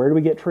remember, where do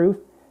we get truth?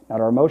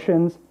 Not our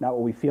emotions, not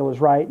what we feel is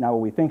right, not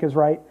what we think is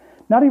right,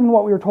 not even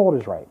what we were told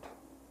is right.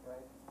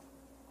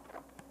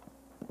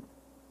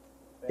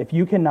 If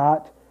you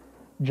cannot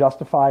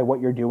justify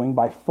what you're doing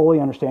by fully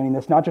understanding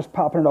this, not just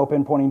popping it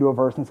open, pointing to a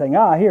verse and saying,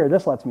 here,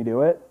 this lets me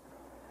do it,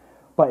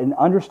 but in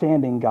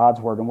understanding God's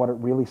word and what it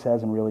really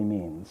says and really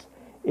means.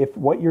 If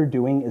what you're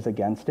doing is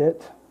against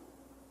it,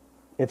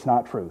 it's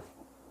not truth,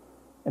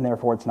 and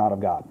therefore it's not of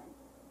God.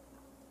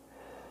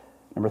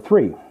 Number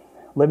 3,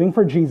 living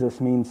for Jesus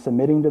means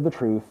submitting to the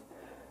truth,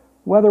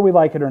 whether we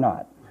like it or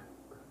not.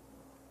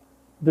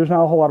 There's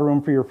not a whole lot of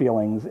room for your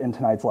feelings in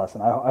tonight's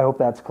lesson. I hope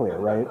that's clear,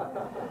 right?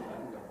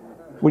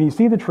 When you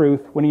see the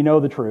truth, when you know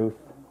the truth,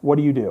 what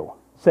do?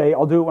 Say,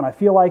 I'll do it when I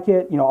feel like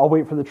it. I'll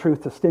wait for the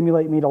truth to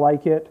stimulate me to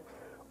like it.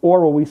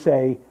 Or will we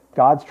say,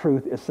 God's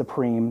truth is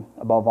supreme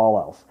above all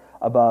else,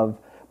 above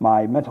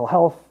my mental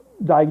health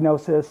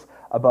diagnosis,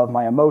 above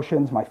my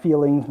emotions, my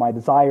feelings, my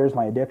desires,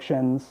 my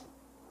addictions.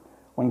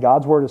 When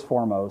God's word is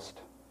foremost,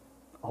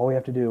 all we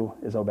have to do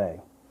is obey.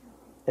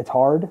 It's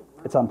hard.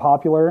 It's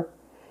unpopular.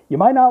 You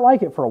might not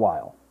like it for a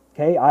while.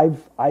 Okay, I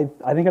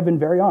think I've been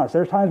very honest.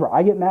 There's times where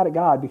I get mad at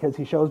God because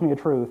he shows me a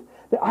truth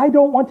that I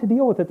don't want to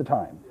deal with at the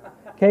time.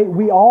 Okay,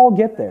 we all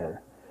get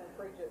there.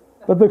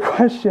 But the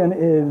question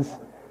is,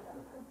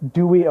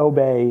 do we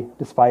obey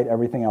despite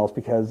everything else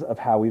because of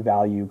how we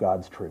value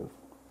God's truth?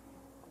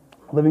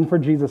 Living for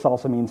Jesus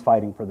also means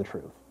fighting for the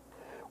truth.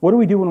 What do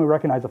we do when we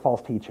recognize a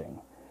false teaching?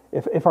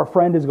 If our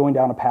friend is going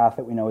down a path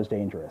that we know is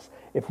dangerous,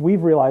 if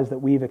we've realized that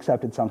we've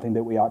accepted something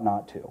that we ought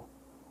not to,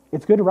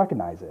 it's good to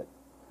recognize it.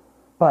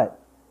 But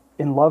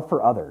in love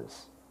for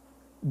others,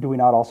 do we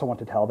not also want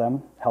to tell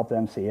them, help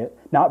them see it?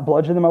 Not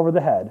bludgeon them over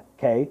the head,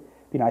 okay?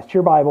 Be nice to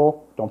your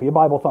Bible. Don't be a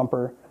Bible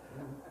thumper.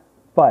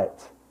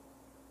 But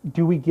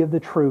do we give the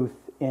truth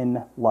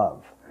in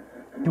love?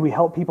 Do we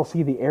help people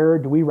see the error?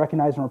 Do we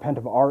recognize and repent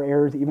of our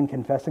errors, even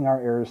confessing our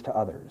errors to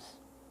others?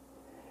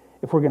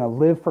 If we're going to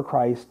live for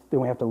Christ,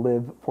 then we have to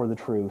live for the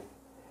truth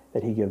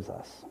that he gives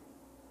us.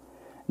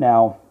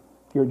 Now,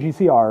 you're at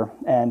GCR,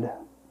 and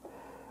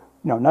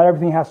not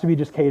everything has to be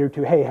just catered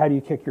to, hey, how do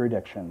you kick your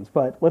addictions?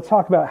 But let's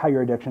talk about how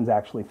your addictions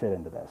actually fit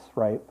into this,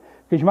 right?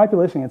 Because you might be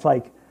listening, it's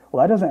like,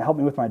 well, that doesn't help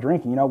me with my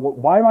drinking.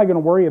 Why am I going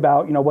to worry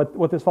about,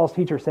 what this false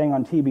teacher is saying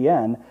on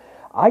TBN?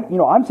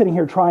 I'm sitting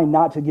here trying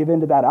not to give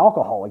in to that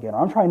alcohol again.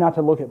 I'm trying not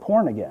to look at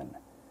porn again.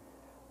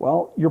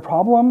 Well, your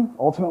problem,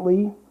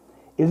 ultimately,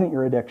 isn't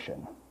your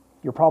addiction.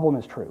 Your problem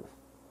is truth.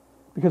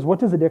 Because what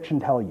does addiction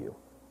tell you?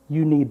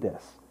 You need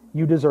this.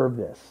 You deserve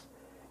this.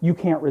 You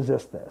can't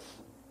resist this.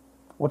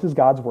 What does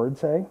God's word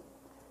say?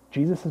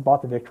 Jesus has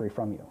bought the victory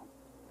from you.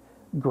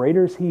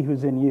 Greater is he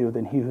who's in you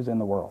than he who's in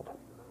the world.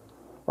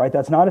 Right?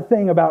 That's not a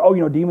thing about,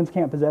 demons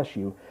can't possess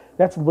you.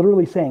 That's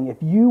literally saying if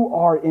you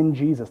are in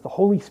Jesus, the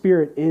Holy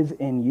Spirit is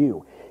in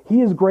you.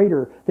 He is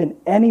greater than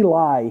any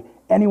lie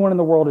anyone in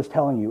the world is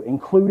telling you,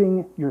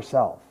 including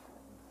yourself.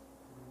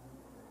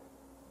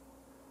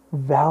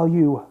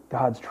 Value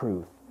God's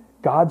truth.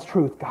 God's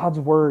truth, God's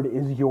word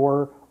is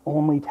your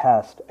only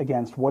test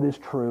against what is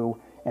true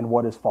and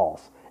what is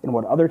false, and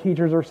what other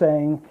teachers are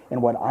saying,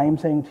 and what I am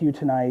saying to you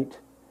tonight,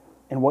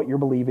 and what you're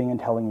believing and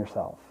telling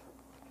yourself.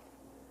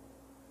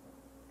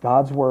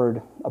 God's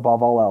word,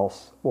 above all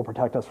else, will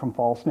protect us from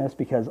falseness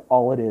because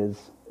all it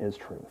is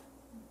truth.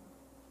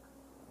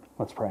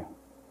 Let's pray.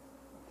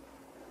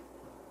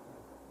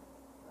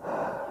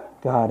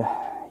 God,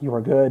 you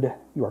are good,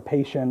 you are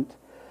patient.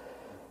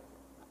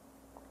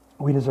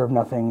 We deserve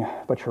nothing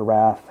but your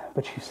wrath,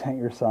 but you sent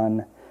your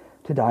Son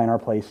to die in our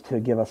place to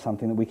give us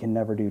something that we can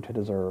never do to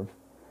deserve.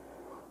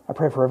 I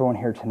pray for everyone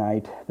here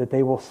tonight that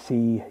they will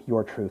see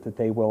your truth, that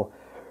they will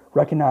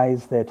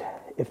recognize that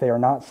if they are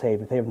not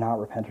saved, if they have not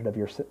repented of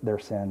their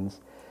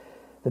sins,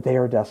 that they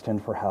are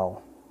destined for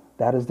hell.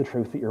 That is the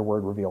truth that your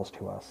word reveals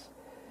to us.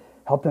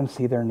 Help them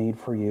see their need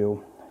for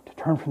you, to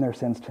turn from their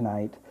sins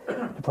tonight,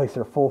 to place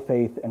their full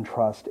faith and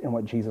trust in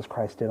what Jesus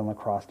Christ did on the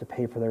cross to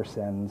pay for their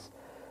sins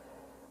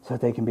so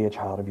that they can be a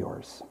child of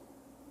yours.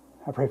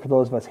 I pray for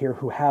those of us here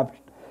who have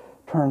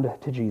turned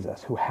to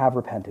Jesus, who have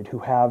repented, who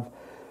have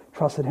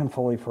trusted him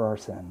fully for our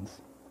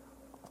sins.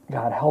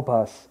 God, help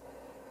us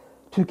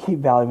to keep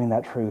valuing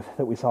that truth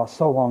that we saw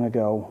so long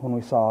ago when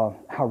we saw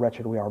how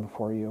wretched we are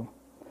before you.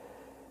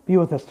 Be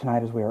with us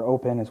tonight as we are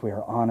open, as we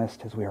are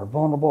honest, as we are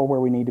vulnerable where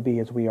we need to be,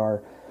 as we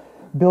are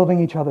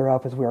building each other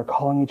up, as we are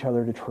calling each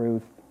other to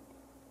truth.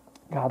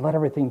 God, let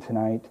everything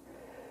tonight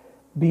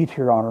be to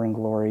your honor and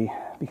glory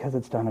because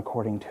it's done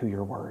according to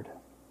your word.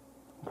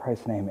 In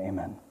Christ's name,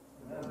 amen.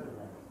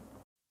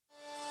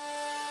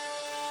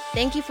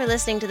 Thank you for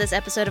listening to this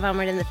episode of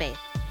Onward in the Faith.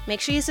 Make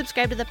sure you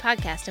subscribe to the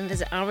podcast and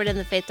visit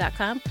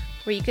onwardinthefaith.com,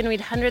 where you can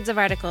read hundreds of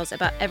articles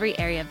about every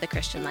area of the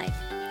Christian life.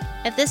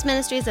 If this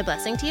ministry is a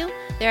blessing to you,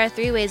 there are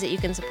 3 ways that you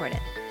can support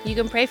it. You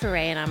can pray for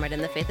Ray and Onward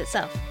in the Faith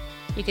itself.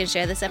 You can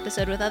share this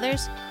episode with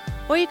others,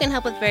 or you can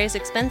help with various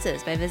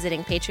expenses by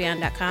visiting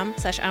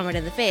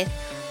patreon.com/onwardinthefaith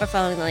or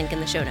following the link in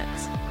the show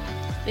notes.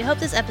 We hope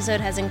this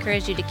episode has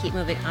encouraged you to keep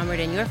moving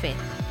onward in your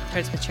faith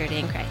towards maturity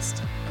in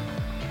Christ.